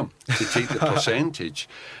persuade them to take the percentage.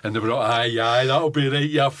 And they were all, aye, that'll be right,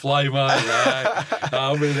 you fly man,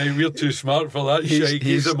 that'll be right, we're too smart for that shite,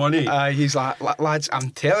 he's the money. He's like, lads, I'm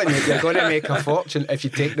telling you, you're going to make a fortune if you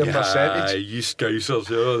take the percentage. You Scousers,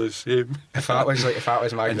 you're the same. If that was my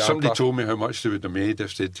and grandpa. Somebody told me how much they would have made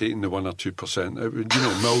if they'd taken the 1 or 2%. It would,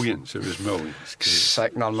 millions. It was millions.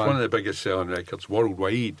 Sick, man. It's one of the biggest selling records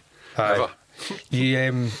worldwide ever.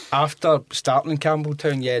 You after starting in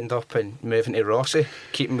Campbelltown, you end up moving to Rossie,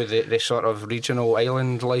 keeping with the sort of regional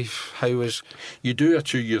island life. How was? You do a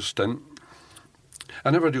 2-year stint.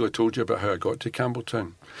 I never really told you about how I got to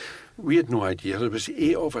Campbelltown. We had no idea. There was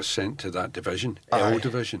 8 of us sent to that division, L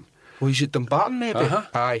division. Was it Dumbarton maybe?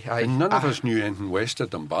 Aye. And none of us knew anything west of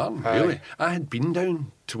Dumbarton, really. I had been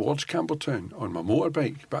down towards Campbelltown on my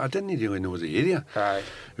motorbike, but I didn't really know the area.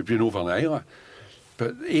 We'd been over in Isla.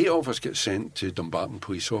 But 8 of us get sent to Dumbarton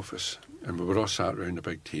Police Office, and we were all sat round a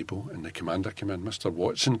big table, and the commander came in, Mr.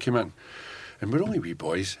 Watson came in, And we're only wee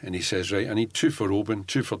boys. And he says, right, I need 2 for Oban,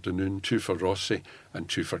 2 for Dunoon, 2 for Rossi, and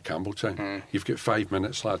 2 for Campbelltown. You've got 5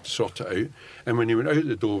 minutes, lad, to sort it out. And when he went out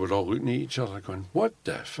the door, we're all looking at each other going, what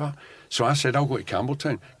the fuck? So I said, I'll go to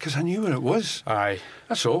Campbelltown, because I knew where it was. Aye.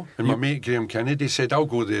 That's all. And my mate Graham Kennedy said, I'll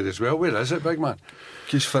go there as well. Where is it, big man?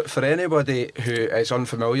 Because for anybody who is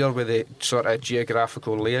unfamiliar with the sort of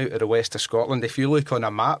geographical layout of the west of Scotland, if you look on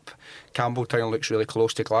a map, Campbelltown looks really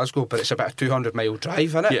close to Glasgow, but it's about a 200-mile drive,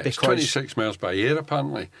 isn't it? Yeah, it's 26 miles by air,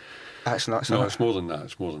 apparently. That's nuts. No, it's more than that.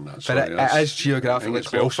 It's more than that. But Sorry, it is geographically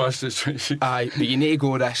close. Belfast is 26. Aye, but you need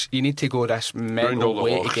to go this mental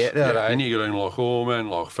way to get there. Yeah, aye. you need to go round Loch Lomond,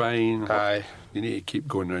 Loch Fyne. Aye. You need to keep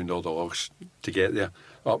going round all the lochs to get there,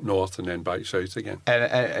 up north and then back south again.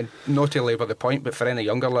 And not to labour the point, but for any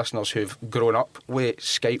younger listeners who've grown up with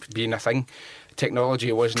Skype being a thing,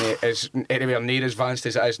 technology wasn't as anywhere near as advanced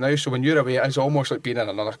as it is now. So when you're away, it's almost like being in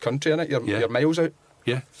another country, innit? You're miles out.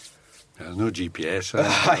 Yeah. There's no GPS or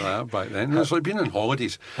anything like that back then. It's like being on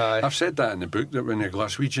holidays. Aye. I've said that in the book, that when a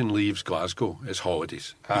Glaswegian leaves Glasgow, it's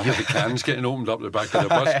holidays. You hear the cans getting opened up the back of the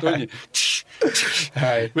bus, don't you?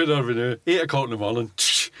 Aye. Where are we now? 8 o'clock in the morning.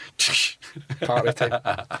 Party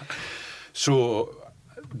time. So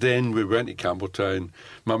then we went to Campbelltown.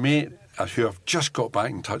 My mate, who I've just got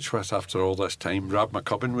back in touch with after all this time, Rab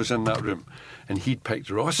McCubbin, was in that room, and he'd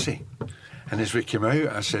picked Rossi. And as we came out,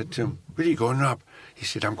 I said to him, where are you going, Rab? He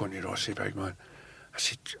said, I'm going to Rossi, big man. I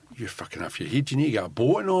said, you're fucking off your head. You need to get a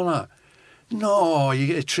boat and all that. No, you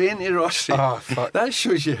get a train to Rossi. Oh, fuck. That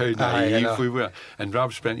shows you how Aye, naive we were. And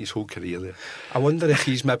Rab spent his whole career there. I wonder if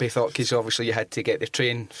he's maybe thought, because obviously you had to get the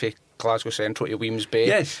train for Glasgow Central to Weems Bay.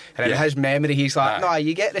 Yes. And in his memory, he's like, no,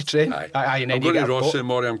 you get the train. Aye. And then I'm you going get to a Rossi boat.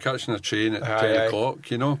 tomorrow. I'm catching a train at 10 o'clock,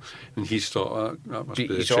 you know. And he's thought, that must be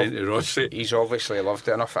the train to Rossi. He's obviously loved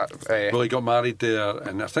it enough. Well, he got married there,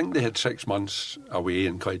 and I think they had 6 months away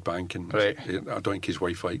in Clydebank, and Right. I don't think his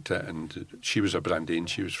wife liked it, and she was a Brandane,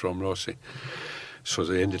 she was from Rossi. So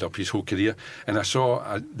they ended up his whole career. And I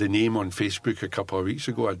saw the name on Facebook a couple of weeks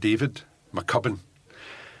ago, David McCubbin.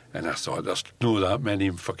 And I thought, there's no that many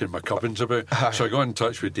fucking McCubbins about. So I got in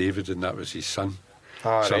touch with David, and that was his son. So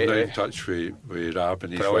I'm now in touch with Rab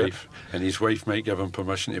and his wife. And his wife might give him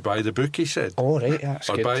permission to buy the book, he said. Oh, right, that's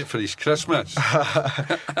or good. buy it for his Christmas.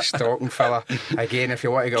 Stocking filler. Again, if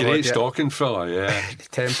you want to go Great stocking filler, yeah.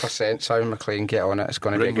 10%, Simon McLean, get on it. It's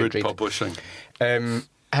going to be a good Ringwood read. Publishing.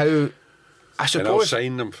 I suppose. And I'll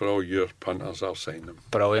sign them for all your punters, I'll sign them.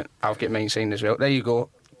 Brilliant. I'll get mine signed as well. There you go.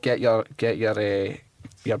 Get your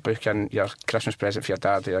book and your Christmas present for your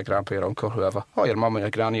dad or your grandpa, your uncle, whoever. Or your mum or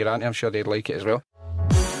your granny, your auntie. I'm sure they'd like it as well.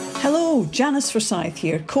 Hello, Janice Forsyth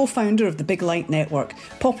here, co-founder of the Big Light Network,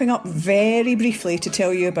 popping up very briefly to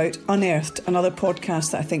tell you about Unearthed, another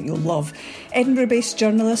podcast that I think you'll love. Edinburgh-based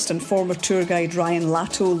journalist and former tour guide Ryan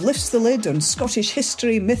Latto lifts the lid on Scottish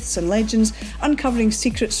history, myths and legends, uncovering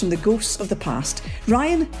secrets from the ghosts of the past.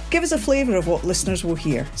 Ryan, give us a flavour of what listeners will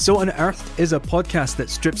hear. So Unearthed is a podcast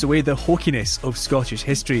that strips away the hokiness of Scottish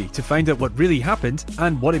history to find out what really happened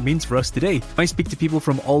and what it means for us today. I speak to people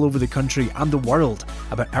from all over the country and the world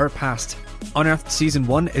about our past. Unearthed Season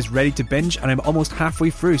 1 is ready to binge, and I'm almost halfway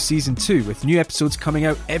through Season 2 with new episodes coming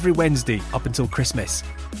out every Wednesday up until Christmas.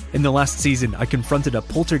 In the last season, I confronted a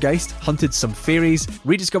poltergeist, hunted some fairies,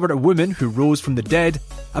 rediscovered a woman who rose from the dead,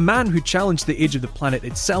 a man who challenged the age of the planet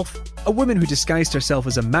itself, a woman who disguised herself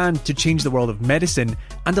as a man to change the world of medicine,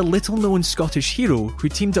 and a little-known Scottish hero who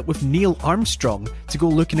teamed up with Neil Armstrong to go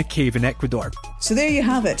look in a cave in Ecuador. So there you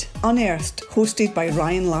have it, Unearthed, hosted by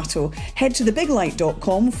Ryan Latto. Head to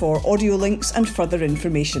thebiglight.com for audio links and further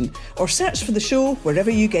information, or search for the show wherever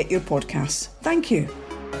you get your podcasts. Thank you.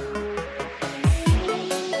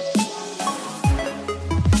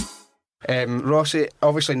 Rossi,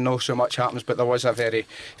 obviously not so much happens, but there was a very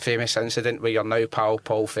famous incident with your now pal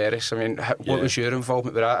Paul Ferris. I mean, what was your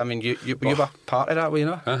involvement with that? I mean, you were part of that, were you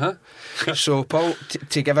not? Uh-huh. So Paul,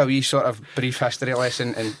 to give a wee sort of brief history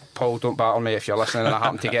lesson, and Paul, don't battle me if you're listening and I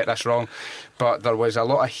happen to get this wrong, but there was a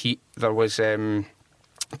lot of heat. There was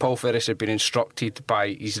Paul Ferris had been instructed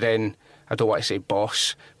by his then, I don't want to say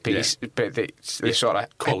boss, but, the sort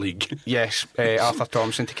of colleague. Yes, Arthur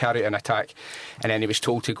Thompson, to carry out an attack. And then he was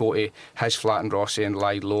told to go to his flat in Rossi and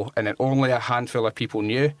lie low. And then only a handful of people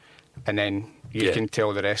knew. And then you can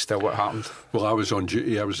tell the rest of what happened. Well, I was on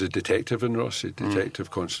duty. I was a detective in Rossi, detective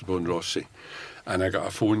constable in Rossi. And I got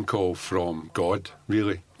a phone call from God,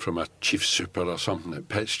 really, from a chief super or something at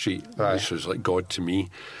Pitt Street. Aye. This was like God to me.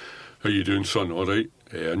 How you doing, son? All right.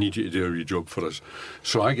 I need you to do a wee job for us.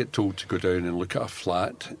 So I get told to go down and look at a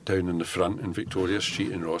flat down in the front in Victoria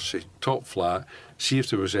Street in Rossi, top flat, see if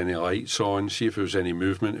there was any lights on, see if there was any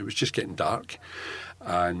movement. It was just getting dark.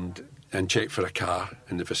 And and checked for a car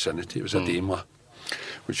in the vicinity. It was a Daimler,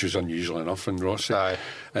 which was unusual enough in Rossi,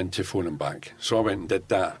 and to phone him back. So I went and did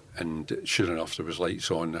that, and sure enough, there was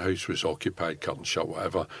lights on, the house was occupied, curtains shut,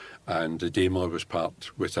 whatever, and the Daimler was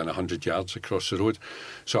parked within 100 yards across the road.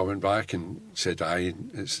 So I went back and said, aye,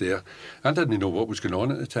 it's there. I didn't know what was going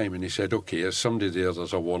on at the time, and he said, OK, there's somebody there,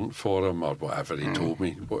 there's a warrant for him, or whatever he told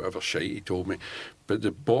me, whatever shite he told me. But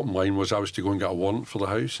the bottom line was I was to go and get a warrant for the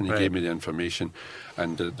house, and he gave me the information,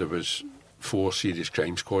 and there was 4 serious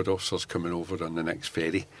crime squad officers coming over on the next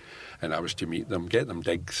ferry, and I was to meet them, get them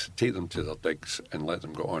digs, take them to their digs, and let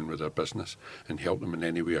them go on with their business and help them in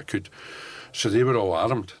any way I could. So they were all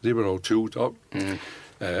armed, they were all tooled up,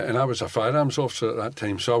 and I was a firearms officer at that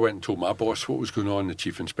time, so I went and told my boss what was going on, the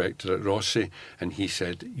chief inspector at Rossi, and he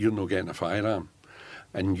said, you're not getting a firearm,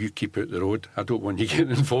 and you keep out the road. I don't want you getting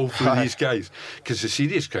involved with these guys. Because the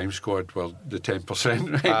serious crime squad were the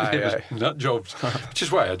 10%, right? It was nut jobs, which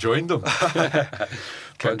is why I joined them.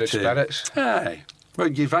 Kindred spirits. Aye. Well,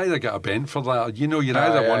 you've either got a bent for that, you're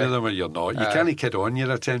either one of them or you're not. You can't kid on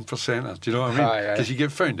you're a 10%er, do you know what I mean? Because you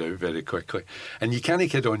get found out very quickly. And you can't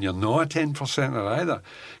kid on you're not a 10%er either,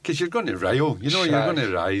 because you're going to rile, you're going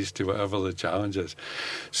to rise to whatever the challenge is.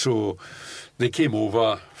 So they came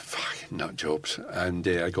over, fucking nut jobs, and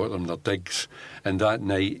I got them their digs. And that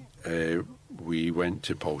night we went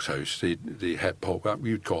to Paul's house. They hit Paul,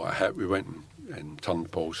 we would call it a hit. We went and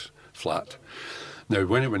turned Paul's flat. Now,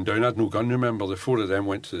 when it went down, I had no gun, remember. The 4 of them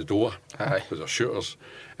went to the door with their shooters,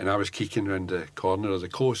 and I was keeking round the corner of the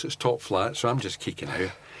closest top flat, so I'm just keeking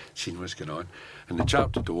out, seeing what's going on. And they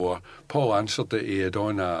tapped the door. Paul answered it. He had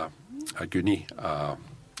on a goonie,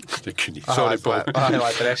 sorry, Paul.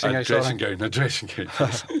 Like a dressing gown.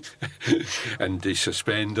 And the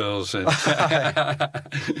suspenders. And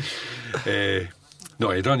no,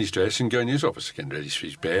 he'd on his dressing gown. He was obviously getting ready for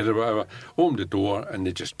his bed or whatever. Opened the door and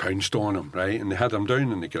they just pounced on him, right? And they had him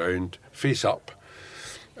down on the ground, face up.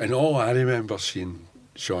 And all I remember seeing,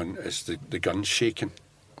 Sean, is the guns shaking.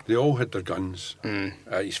 They all had their guns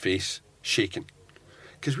at his face, shaking.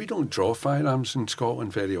 Because we don't draw firearms in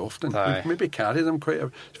Scotland very often. We maybe carry them quite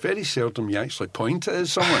it's very seldom you actually point it at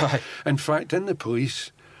someone. In fact, in the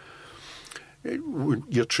police,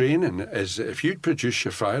 your training is that if you produce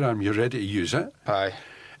your firearm, you're ready to use it.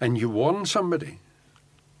 And you warn somebody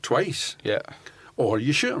twice. Or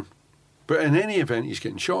you shoot him. But in any event, he's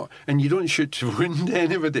getting shot. And you don't shoot to wound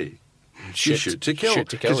anybody. You shoot to kill.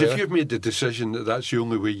 Because if you've made the decision that that's the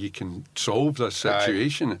only way you can solve this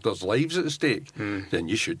situation, there's lives at stake, then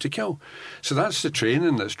you shoot to kill. So that's the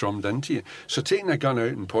training that's drummed into you. So taking a gun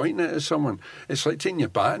out and pointing it at someone, it's like taking your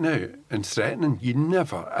baton out and threatening. You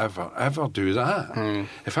never, ever, ever do that.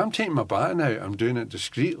 If I'm taking my baton out, I'm doing it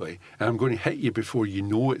discreetly, and I'm going to hit you before you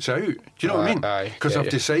know it's out. Do you know what I mean? Because I've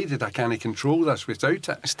decided I can't control this without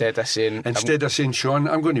it. Instead of saying, Sean,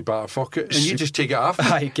 I'm going to batter fuck it, and you just take it off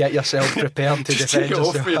me. Get yourself prepared to defend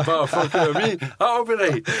yourself. Take it off me, batter fuck it at me. That'll be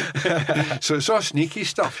right. So it's all sneaky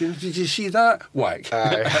stuff. Did you see that? Whack. For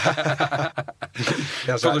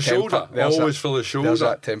the shoulder. Always for the shoulder. There's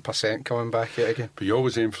that 10% coming back out again. But you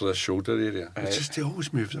always aim for the shoulder area. It's just they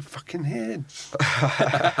always move their fucking heads.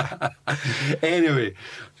 Anyway,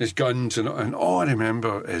 there's guns and all I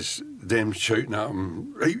remember is them shouting at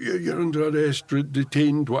him, right, you're under arrest,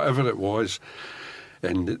 detained, whatever it was,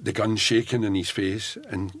 and the gun shaking in his face,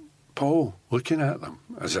 and Paul looking at them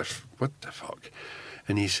as if, what the fuck?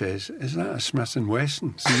 And he says, is that a Smith &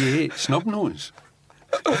 Wesson C8 snub nose?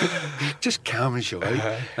 Just calm as you like.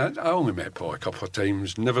 I only met Paul a couple of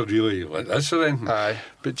times, never really like this or anything,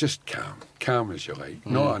 but just calm as you like.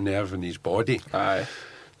 Not a nerve in his body.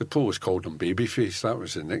 The police called him Babyface. That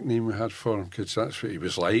was the nickname we had for him, because that's what he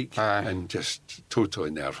was like, and just totally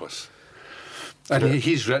nervous. And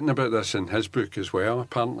he's written about this in his book as well,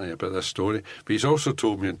 apparently, about this story. But he's also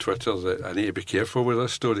told me on Twitter that I need to be careful with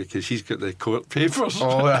this story because he's got the court papers.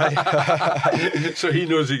 Oh, right. So he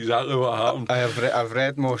knows exactly what happened. I've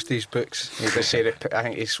read most of his books. I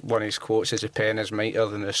think one of his quotes is, "The pen is mightier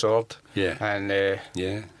than the sword." Yeah. And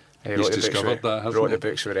he's discovered that, hasn't he? Wrote the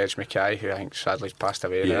books with Reg Mackay, who I think sadly passed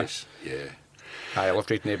away. Yes, yeah. I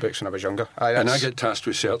loved reading the books when I was younger. And I get tasked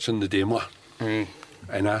with searching the Daimler.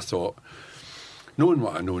 And I thought, knowing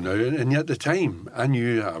what I know now, and at the time, I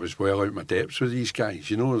knew I was well out my depths with these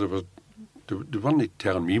guys. You know, they weren't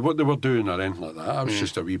telling me what they were doing or anything like that. I was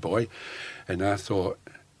just a wee boy. And I thought,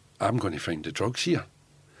 I'm going to find the drugs here.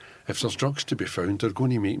 if there's drugs to be found, they're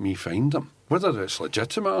going to make me find them. Whether it's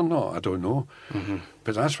legitimate or not, I don't know.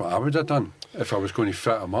 But that's what I would have done if I was going to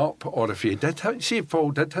fit him up, or if he did have, see if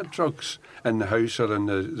Paul did have drugs in the house or in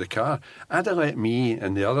the car, I'd have let me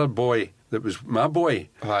and the other boy that was my boy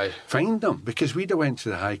find them, because we'd have went to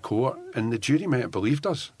the High Court and the jury might have believed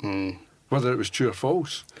us. Whether it was true or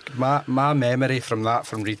false. My memory from that,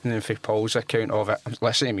 from reading from Paul's account of it,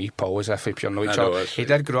 listen to me, Paul, as if we pure know each other. He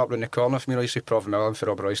did grow up around the corner from me, I used to Prof Millen for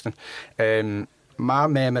Rob Royston. My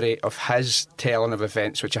memory of his telling of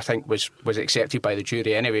events, which I think was accepted by the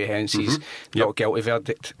jury anyway, hence his not guilty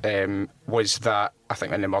verdict, was that, I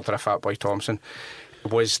think in the murder of Fat Boy Thompson,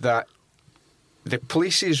 was that the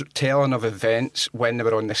police's telling of events when they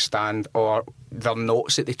were on the stand, or their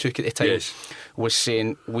notes that they took at the time, was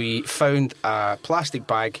saying, we found a plastic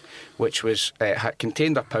bag which was had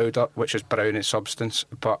contained a powder which was brown in substance,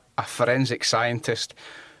 but a forensic scientist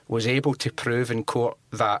was able to prove in court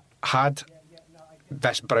that had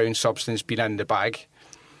this brown substance been in the bag,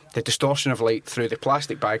 the distortion of light through the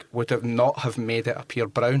plastic bag would have not have made it appear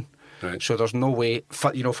brown. So there's no way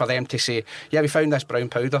for them to say, yeah, we found this brown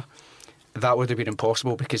powder. That would have been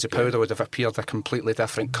impossible, because the powder would have appeared a completely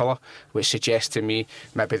different colour, which suggests to me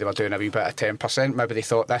maybe they were doing a wee bit of 10%. Maybe they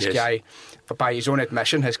thought this guy, by his own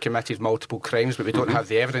admission, has committed multiple crimes, but we don't have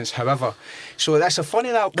the evidence. However, so that's a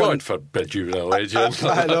funny that one. God forbid you were a legend.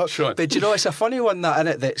 I know, but you know, it's a funny one that,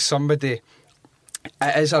 innit, that somebody,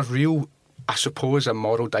 it is a real, I suppose, a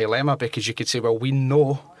moral dilemma, because you could say, well, we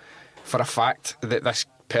know for a fact that this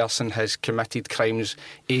person has committed crimes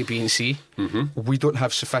A, B and C. We don't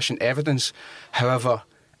have sufficient evidence. However,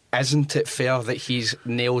 isn't it fair that he's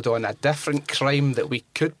nailed on a different crime that we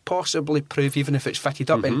could possibly prove, even if it's fitted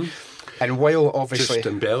up in? And while obviously just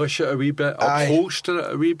embellish it a wee bit, upholster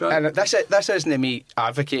it a wee bit. And this isn't me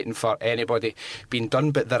advocating for anybody being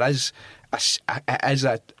done, but there is it's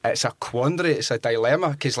a quandary, it's a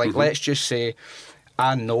dilemma, because let's just say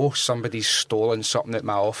I know somebody's stolen something at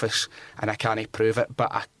my office and I can't prove it,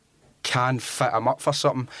 but I can fit them up for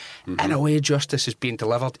something. In a way, justice is being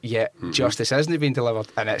delivered, yet justice isn't being delivered,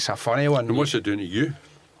 and it's a funny one. And what's it doing to you?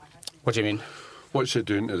 What do you mean? What's it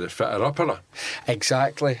doing to the fitter-upper?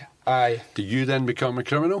 Exactly, aye. Do you then become a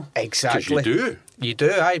criminal? Exactly. Because you do. You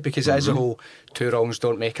do, aye, because it is a whole two wrongs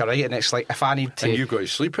don't make a right, and it's like, if I need to... And you've got to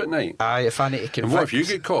sleep at night. Aye, if I need to convict... And what if you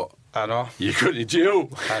get caught? I know. You go to jail.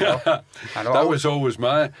 I know. That was always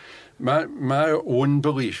my own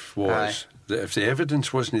belief, was that if the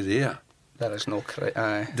evidence wasn't there, there is no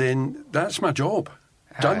then that's my job.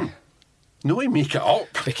 Done. No, I make it up.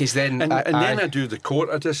 Because then... And then I do the court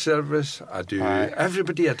a disservice. I do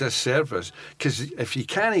everybody a disservice. Because if you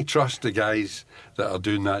can't trust the guys that are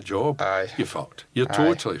doing that job, you're fucked. You're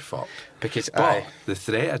totally fucked. But the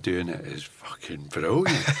threat of doing it is fucking brilliant.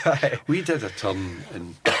 We did a turn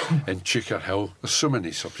in Chucker Hill. There's so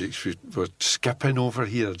many subjects we're skipping over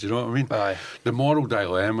here. Do you know what I mean? The moral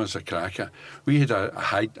dilemma's a cracker. We had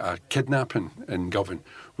a kidnapping in Govan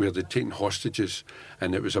where they'd taken hostages,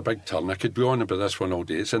 and it was a big turn. I could go on about this one all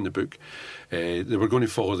day. It's in the book. They were going to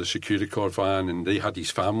follow the security corps van, and they had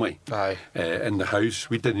his family in the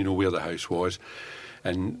house. We didn't know where the house was.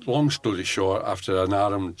 And long story short, after an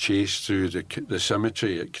armed chase through the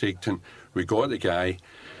cemetery at Craigton, we got the guy,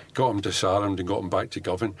 got him disarmed and got him back to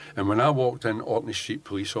Govan. And when I walked in Orkney Street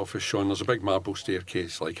Police Office, Sean, there's a big marble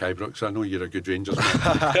staircase like Ibrox. I know you're a good Rangers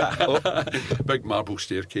man. Big marble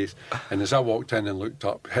staircase. And as I walked in and looked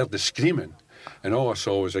up, heard the screaming, and all I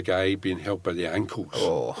saw was a guy being held by the ankles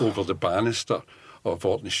over the banister of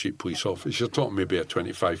Orkney Street Police Office. You're talking maybe a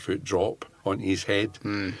 25-foot drop on his head.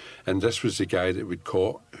 And this was the guy that we'd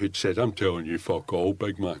caught, who'd said, I'm telling you, fuck all,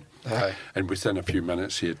 big man. And within a few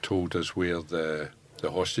minutes he had told us where the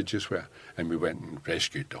hostages were, and we went and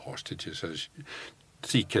rescued the hostages. There's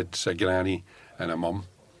 3 kids, a granny and a mum,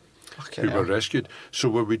 who were rescued. So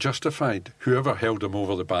were we justified? Whoever held him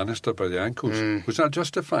over the banister by the ankles, was that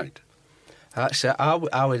justified? That's it. I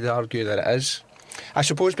would argue that it is. I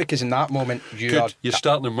suppose because in that moment you're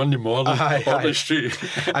starting on Monday morning on the street.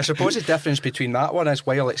 I suppose the difference between that one is,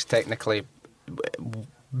 while it's technically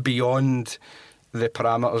beyond the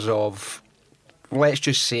parameters of, let's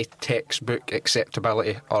just say, textbook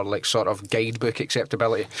acceptability, or like sort of guidebook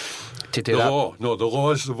acceptability, to do the that. Law. No, the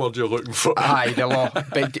law is the word you're looking for. The law.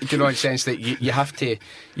 But do you know, in the sense that you have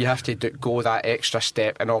to go that extra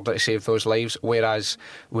step in order to save those lives. Whereas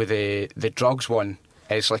with the drugs one,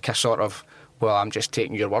 it's like a sort of, well, I'm just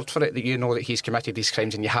taking your word for it that you know that he's committed these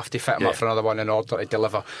crimes, and you have to fit him up for another one in order to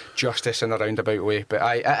deliver justice in a roundabout way.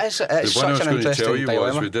 But it's such an interesting dilemma. The one I was going to tell you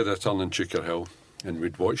was, we did a turn in Chucker Hill, and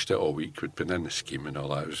we'd watched it all week. We'd been in the scheme and all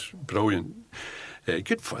that. It was brilliant.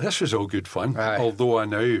 Good fun. This was all good fun. Aye. Although I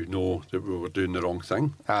now know that we were doing the wrong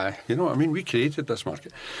thing. Aye. You know what I mean? We created this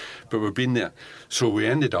market, but we've been there. So we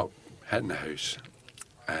ended up hitting the house,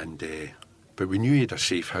 and but we knew he had a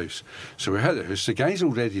safe house. So we hit the house. The guy's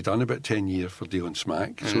already done about 10 years for dealing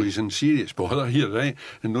smack, so he's in serious bother here, right?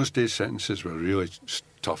 In those days, sentences were really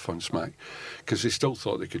tough on smack because they still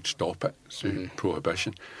thought they could stop it through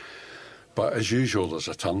prohibition. But as usual, there's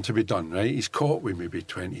a turn to be done, right? He's caught with maybe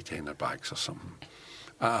 20 tenner bags or something.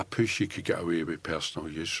 At a push, you could get away with personal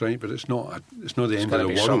use, right? But it's not the end of the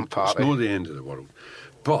world. It's not the end of the world.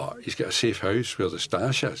 But he's got a safe house where the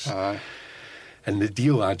stash is. And the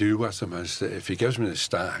deal I do with him is that if he gives me the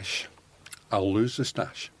stash, I'll lose the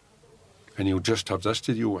stash. And he'll just have this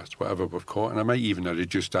to deal with, whatever we've caught. And I might even have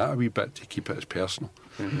reduced that a wee bit to keep it as personal.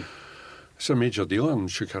 It's a major deal on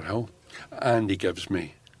Sugar Hill. And he gives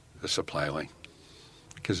me the supply line.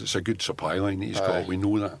 Because it's a good supply line that he's got, we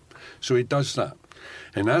know that. So he does that.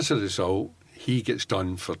 And as a result, he gets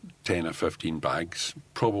done for 10 or 15 bags,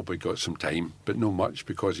 probably got some time, but not much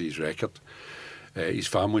because of his record. His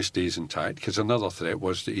family stays intact, because another threat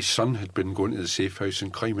was that his son had been going to the safe house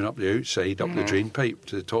and climbing up the outside, up the drain pipe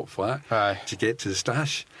to the top flat to get to the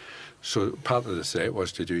stash. So part of the threat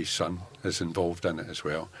was to do his son is involved in it as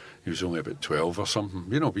well. He was only about 12 or something,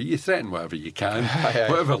 you know, but you threaten whatever you can.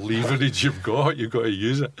 Whatever leverage you've got to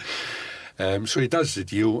use it. So he does the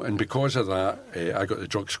deal, and because of that, I got the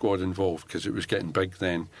drug squad involved because it was getting big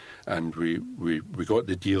then, and we got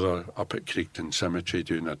the dealer up at Creekton Cemetery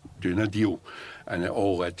doing a deal, and it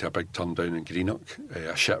all led to a big turn down in Greenock,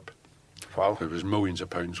 a ship. Wow. There was millions of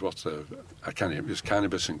pounds worth of, it was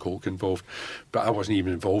cannabis and coke involved, but I wasn't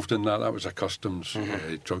even involved in that. That was a customs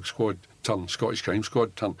drug squad turn, Scottish Crime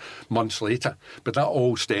Squad turn, months later. But that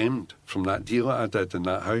all stemmed from that deal that I did in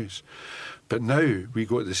that house. But now we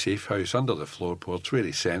go to the safe house under the floorboards where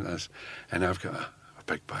he sent us, and I've got a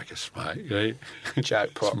big bag of smack, right?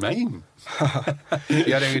 Jackpot. It's mine.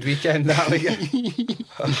 You had a good weekend, that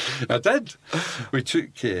I did. We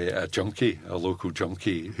took a junkie, a local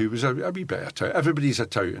junkie, who was a wee bit of a tout. Everybody's a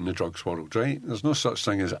tout in the drugs world, right? There's no such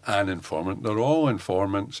thing as an informant. They're all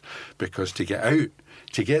informants because to get out,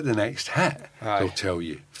 to get the next hit, they'll tell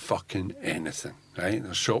you fucking anything, right?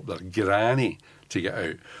 They'll shop their granny to get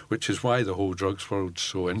out, which is why the whole drugs world's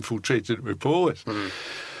so infiltrated with police.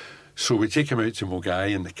 So we take him out to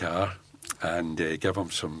Mogai in the car and give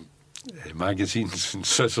him some magazines and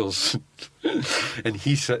scissors. And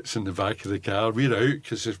he sits in the back of the car. We're out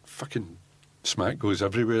because the fucking smack goes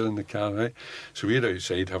everywhere in the car, right? So we're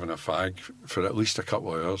outside having a fag for at least a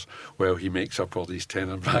couple of hours while he makes up all these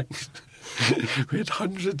tenner bags. We had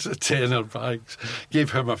hundreds of tenner bags.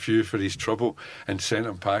 Gave him a few for his trouble and sent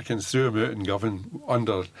him packing. Threw him out in Govan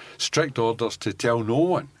under strict orders to tell no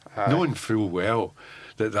one, knowing full well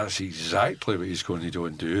that that's exactly what he's going to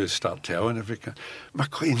do is start telling everyone.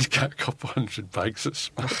 McLean's got a couple hundred bags of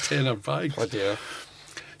smack, tenner bags. Oh dear.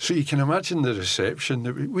 So you can imagine the reception.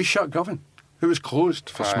 That we shut Govan. It was closed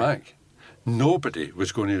for smack. Nobody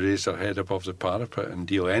was going to raise their head above the parapet and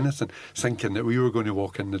deal anything, thinking that we were going to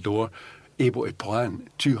walk in the door able to plant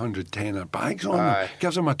 200 tenner bags on them.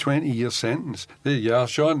 Gives them a 20-year sentence. There you are,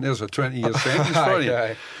 Sean, there's a 20-year sentence for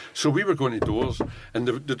you. So we were going to doors, and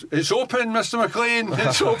it's open, Mr. McLean,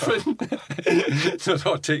 it's open.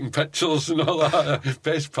 They're all taking pictures and all that.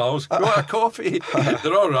 Best pals. Got a coffee.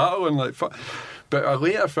 They're all rattling like fuck. But I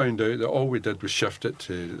later found out that all we did was shift it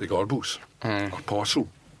to the Gorbals or Postle.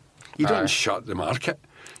 You don't shut the market.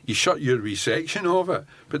 You shut your wee section of it.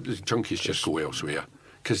 But the junkies just go elsewhere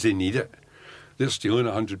because they need it. They're stealing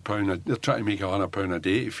 £100. They're trying to make £100 a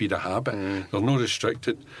day to feed a habit. They're not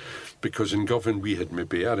restricted because in Govan we had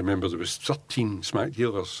maybe, I remember there was 13 smack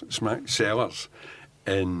dealers, smack sellers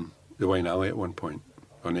in the Wine Alley at one point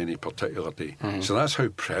on any particular day. So that's how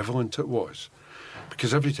prevalent it was.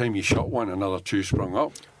 Because every time you shut one, another two sprung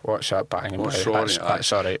up. What's that banging? Oh, sorry,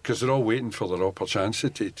 that's all right. Because they're all waiting for their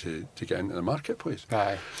opportunity to get into the marketplace.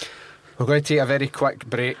 Aye. We're going to take a very quick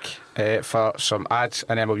break for some ads,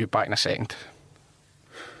 and then we'll be back in a second.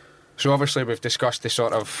 So obviously we've discussed the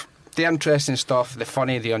sort of the interesting stuff, the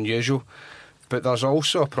funny, the unusual, but there's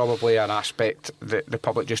also probably an aspect that the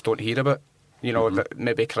public just don't hear about. You know, that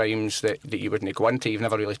maybe crimes that you wouldn't go into, you've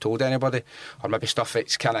never really told anybody, or maybe stuff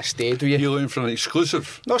that's kind of stayed with you. You're looking for an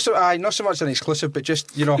exclusive? Not so much an exclusive, but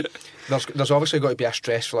just, you know, there's obviously got to be a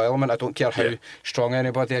stressful element. I don't care how strong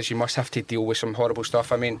anybody is, you must have to deal with some horrible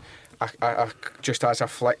stuff. I mean, I just as I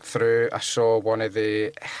flicked through, I saw one of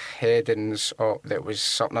the headings that was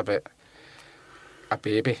something about a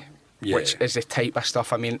baby which is the type of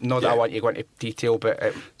stuff. I mean, not that I want you to go into detail,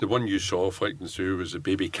 but the one you saw flicking through was the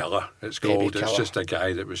Baby Killer. It's called. It's just a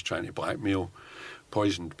guy that was trying to blackmail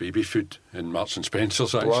poisoned baby food in Marks and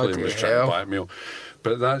Spencer's, actually, and was trying to blackmail.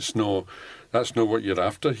 But that's no what you're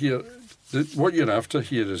after here. What you're after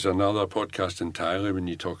here is another podcast entirely. When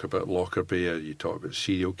you talk about Lockerbie, you talk about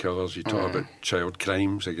serial killers, you talk about child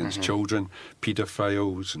crimes against children,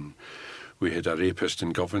 paedophiles, and we had a rapist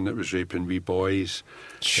in Govan that was raping wee boys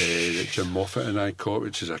that Jim Moffat and I caught,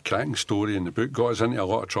 which is a cracking story in the book. Got us into a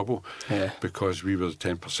lot of trouble because we were the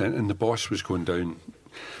 10%, and the boss was going down.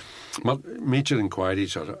 Major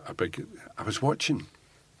inquiries are a big... I was watching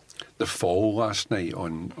The Fall last night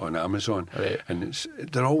on Amazon, and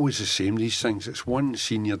they're always the same, these things. It's one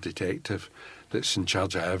senior detective that's in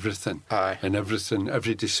charge of everything, and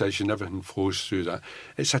every decision, everything flows through that.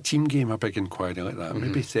 It's a team game, a big inquiry like that.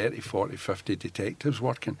 Maybe 30, 40, 50 detectives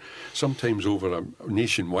working, sometimes over a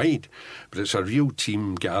nationwide, but it's a real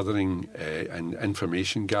team gathering and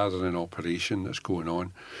information gathering operation that's going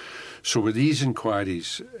on. So with these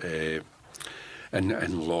inquiries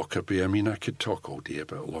in Lockerbie, I mean, I could talk all day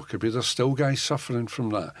about Lockerbie. There's still guys suffering from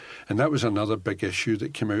that. And that was another big issue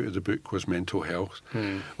that came out of the book, was mental health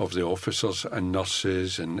of the officers and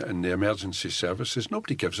nurses and the emergency services.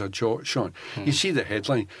 Nobody gives a jot, Sean. You see the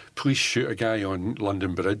headline, police shoot a guy on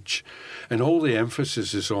London Bridge, and all the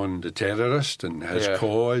emphasis is on the terrorist and his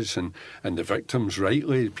cause and the victims,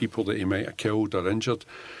 rightly, people that he might have killed or injured.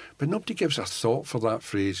 But nobody gives a thought for that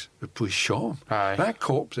phrase, the police shot him. That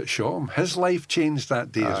cop that shot him, his life changed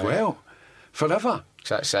that day as well. Forever.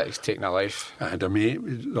 That's it, he's taking a life. I had a mate,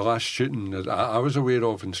 the last shooting that I was aware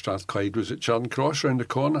of in Strathclyde was at Charing Cross round the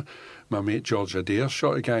corner. My mate George Adair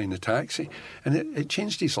shot a guy in the taxi, and it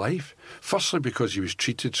changed his life. Firstly, because he was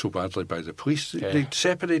treated so badly by the police. They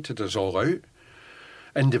separated us all out.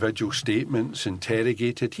 Individual statements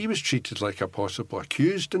interrogated. He was treated like a possible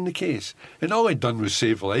accused in the case, and all he'd done was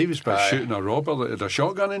save lives by shooting a robber that had a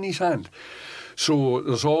shotgun in his hand. So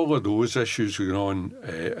there's all of those issues going on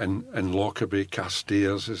in Lockerbie.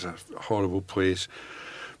 Carstairs is a horrible place.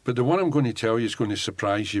 But the one I'm going to tell you is going to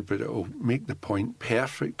surprise you, but it'll make the point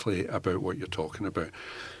perfectly about what you're talking about.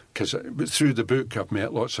 Because through the book, I've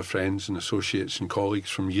met lots of friends and associates and colleagues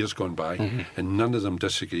from years gone by, and none of them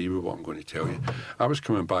disagree with what I'm going to tell you. I was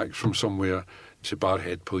coming back from somewhere to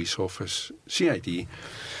Barrhead Police Office, CID,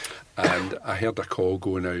 and I heard a call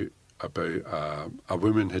going out about a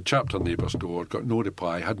woman had chapped her neighbour's door, got no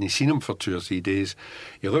reply, hadn't seen him for 2 or 3 days.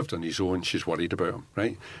 He lived on his own, she's worried about him,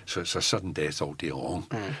 right? So it's a sudden death all day long,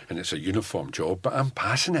 and it's a uniform job, but I'm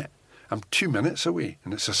passing it. I'm 2 minutes away,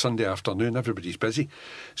 and it's a Sunday afternoon, everybody's busy.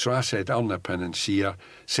 So I said, I'll nip in and see her,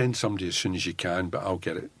 send somebody as soon as you can, but I'll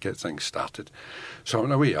get things started. So I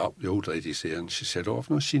went away up, the old lady's there, and she said, I've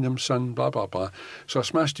not seen him, son, blah, blah, blah. So I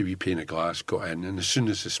smashed a wee pane of glass, got in, and as soon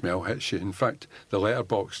as the smell hits you, in fact, the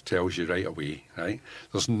letterbox tells you right away, right?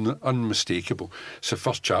 There's unmistakable. It's the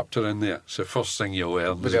first chapter in there. It's the first thing you'll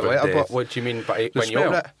learn. Was it letterbox? What do you mean by when you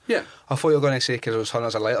open it? Yeah. I thought you were going to say because there was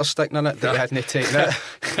hundreds of letters sticking in it that you hadn't taken it.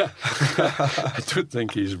 I don't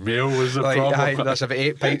think his mail was the problem. There's about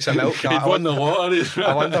 8 pints of milk. He'd won the lottery.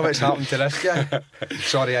 I wonder what's happened to this guy.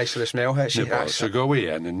 Sorry, I saw the smell hits you. So go away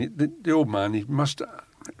in, and the old man, he must,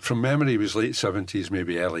 from memory, he was late 70s,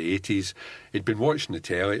 maybe early 80s. He'd been watching the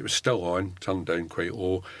telly, it was still on, turned down quite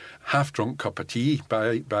low, half-drunk cup of tea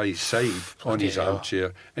by his side on his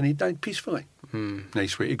armchair, and he died peacefully.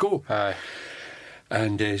 Nice way to go.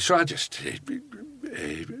 And so I just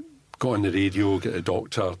got on the radio, get the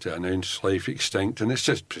doctor to announce life extinct, and it's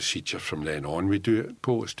just procedure from then on. We do it,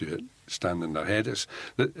 police do it, stand on their head.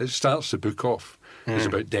 It starts the book off. It's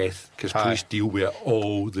about death, because police deal with it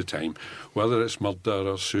all the time. Whether it's murder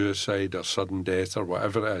or suicide or sudden death or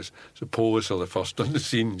whatever it is, the police are the first on the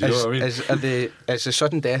scene. Do you know what I mean? Is the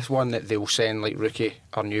sudden death one that they'll send like rookie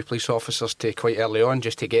or new police officers to quite early on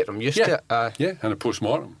just to get them used to it? Yeah, and a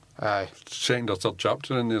post-mortem. Second or third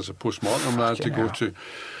chapter in there's a post-mortem I had to go to.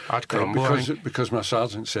 I'd crumble. Because my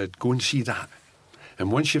sergeant said, go and see that.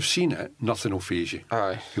 And once you've seen it, nothing will faze you.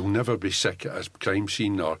 You'll never be sick at a crime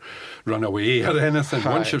scene or run away or anything.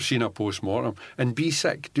 Once you've seen a post-mortem, and be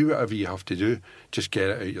sick, do whatever you have to do, just get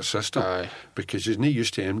it out your system. Because you're not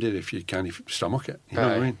used to MD if you can't stomach it. You know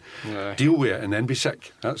what I mean? Deal with it and then be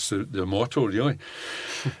sick. That's the motto, really.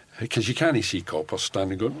 Because you can't see coppers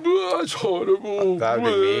standing going, it's horrible. That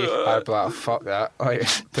would be me. I'd be like, fuck that.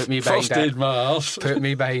 Like, put me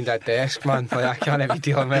behind that desk, man. Like, I can't even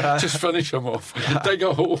deal with that. Just finish them off. Dig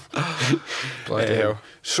a hole. Bloody hell.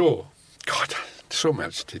 So, God, so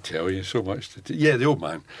much to tell you, the old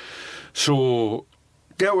man. So,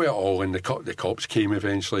 dealt with it all, and the cops came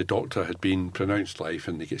eventually. Doctor had been pronounced life,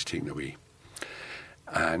 and he gets taken away.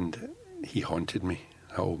 And he haunted me,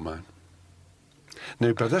 that old man.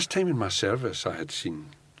 Now, by this time in my service, I had seen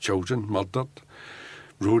children murdered,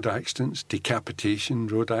 road accidents, decapitation,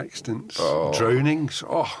 road accidents, drownings,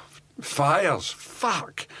 fires,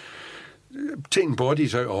 fuck. Taking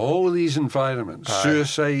bodies out of all these environments,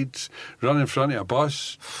 suicides, running in front of a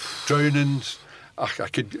bus, drownings.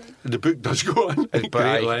 The book does go on in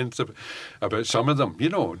great length about some of them,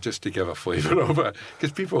 just to give a flavour of it,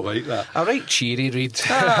 because people like that. I write cheery read.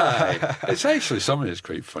 It's actually, some of it's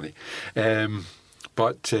quite funny.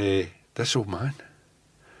 But this old man,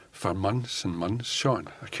 for months and months, Sean,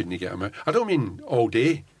 I couldn't get him out. I don't mean all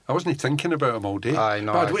day. I wasn't thinking about him all day.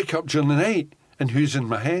 But I'd wake up during the night, and who's in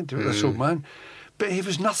my head? This old man. But he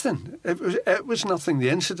was nothing. It was nothing. The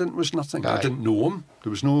incident was nothing. I didn't know him.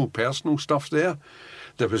 There was no personal stuff there.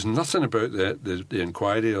 There was nothing about the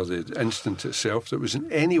inquiry or the incident itself that was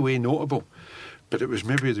in any way notable. But it was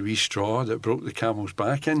maybe the wee straw that broke the camel's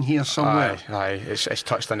back in here somewhere. It's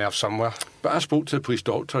touched a nerve somewhere. But I spoke to the police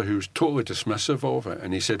doctor, who was totally dismissive of it,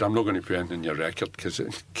 and he said, I'm not going to put anything in your record, because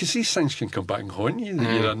these things can come back and haunt you.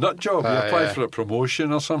 You're a nut job. You apply for a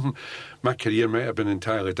promotion or something. My career might have been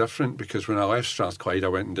entirely different, because when I left Strathclyde, I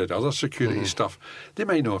went and did other security stuff. They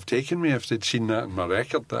might not have taken me if they'd seen that in my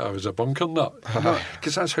record, that I was a bunker nut.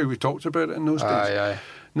 Because that's how we talked about it in those days.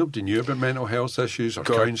 Nobody knew about mental health issues or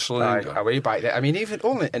counselling. Way back then. I mean, even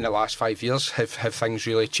only in the last 5 years have things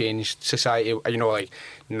really changed society. Like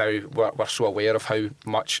now we're so aware of how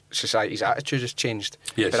much society's attitude has changed.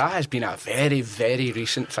 Yes. But that has been a very, very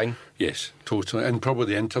recent thing. Yes, totally. And probably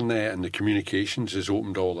the internet and the communications has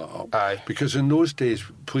opened all that up. Because in those days,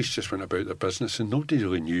 police just went about their business and nobody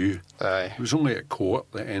really knew. It was only at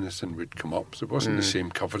court that anything would come up. There wasn't the same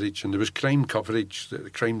coverage. And there was crime coverage, the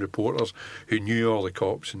crime reporters who knew all the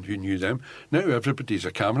cops and who knew them. Now everybody's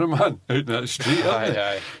a cameraman out in that street, aren't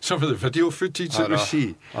they? Some of the video footage that we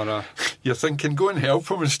see. I know. You're thinking, go and help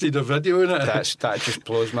them instead of videoing it. That just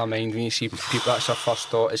blows my mind when you see people, that's their first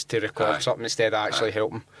thought is to record something instead of actually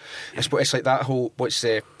help them. It's like that whole, what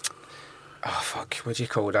do you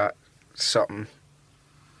call that? Something,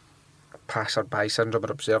 passer-by syndrome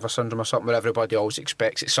or observer syndrome or something, where everybody always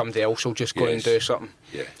expects that somebody else will just go and do something.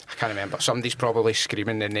 Yeah. I can't remember. Somebody's probably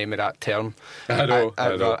screaming the name of that term. I know.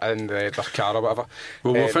 In their car or whatever.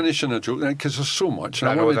 Well, we're finishing a joke then, because there's so much. And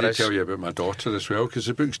I wanted to tell you about my daughter as well, because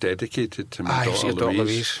the book's dedicated to my daughter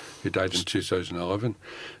Louise, who died in 2011,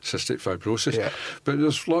 cystic fibrosis. Yeah. But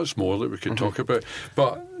there's lots more that we could talk about.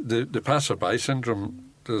 But the passer-by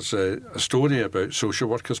syndrome, there's a story about social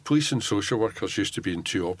workers. Police and social workers used to be on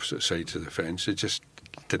two opposite sides of the fence. They just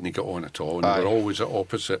didn't get on at all, and they were always at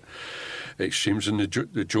opposite extremes. And the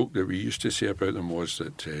joke that we used to say about them was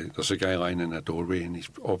that there's a guy lying in a doorway and he's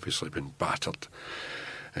obviously been battered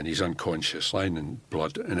and he's unconscious, lying in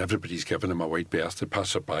blood, and everybody's giving him a wide berth. The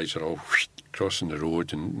passerbys are all crossing the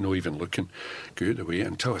road and not even looking, go out the way,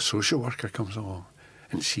 until a social worker comes along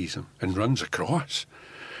and sees him and runs across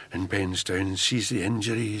and bends down and sees the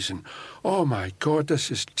injuries and, oh my God,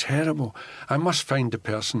 this is terrible. I must find the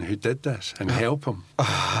person who did this and help him.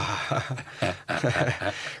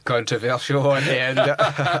 Controversial on the end.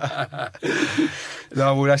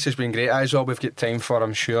 No, well, this has been great. That is all we've got time for.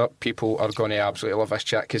 I'm sure people are going to absolutely love this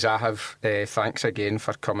chat, because I have. Thanks again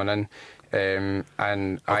for coming in. And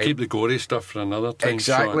I'll keep the gory stuff for another time.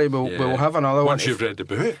 Exactly, we'll have another one once you've read the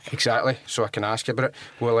book. Exactly, so I can ask you about it.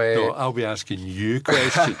 No, I'll be asking you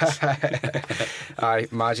questions. Aye,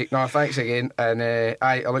 magic. No, thanks again, and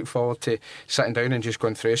I look forward to sitting down and just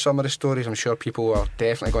going through some of the stories. I'm sure people are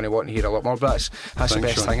definitely going to want to hear a lot more, but that's the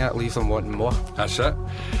best thing. It leave them wanting more. That's it.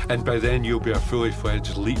 And by then you'll be a fully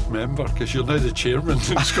fledged LEAP member, because you're now the chairman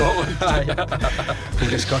in Scotland. We'll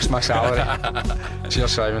discuss my salary.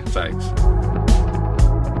 Cheers, Simon. Thanks.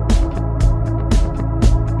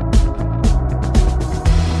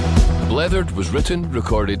 Blethered was written,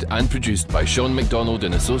 recorded and produced by Sean MacDonald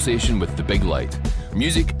in association with The Big Light.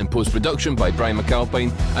 Music and post-production by Brian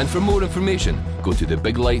McAlpine, and for more information, go to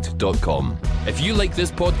thebiglight.com. If you like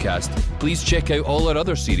this podcast, please check out all our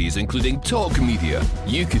other series, including Talk Media.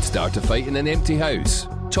 You could start a fight in an empty house,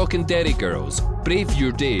 Talking Derry Girls, Brave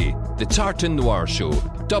Your Day, The Tartan Noir Show,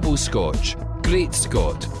 Double Scotch, Great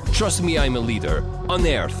Scott, Trust Me I'm a Leader,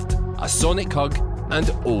 Unearthed, A Sonic Hug, and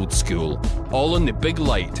Old School, all on The Big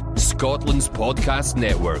Light, Scotland's podcast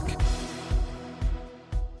network.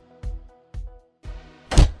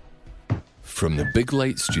 From the Big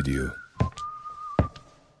Light Studio,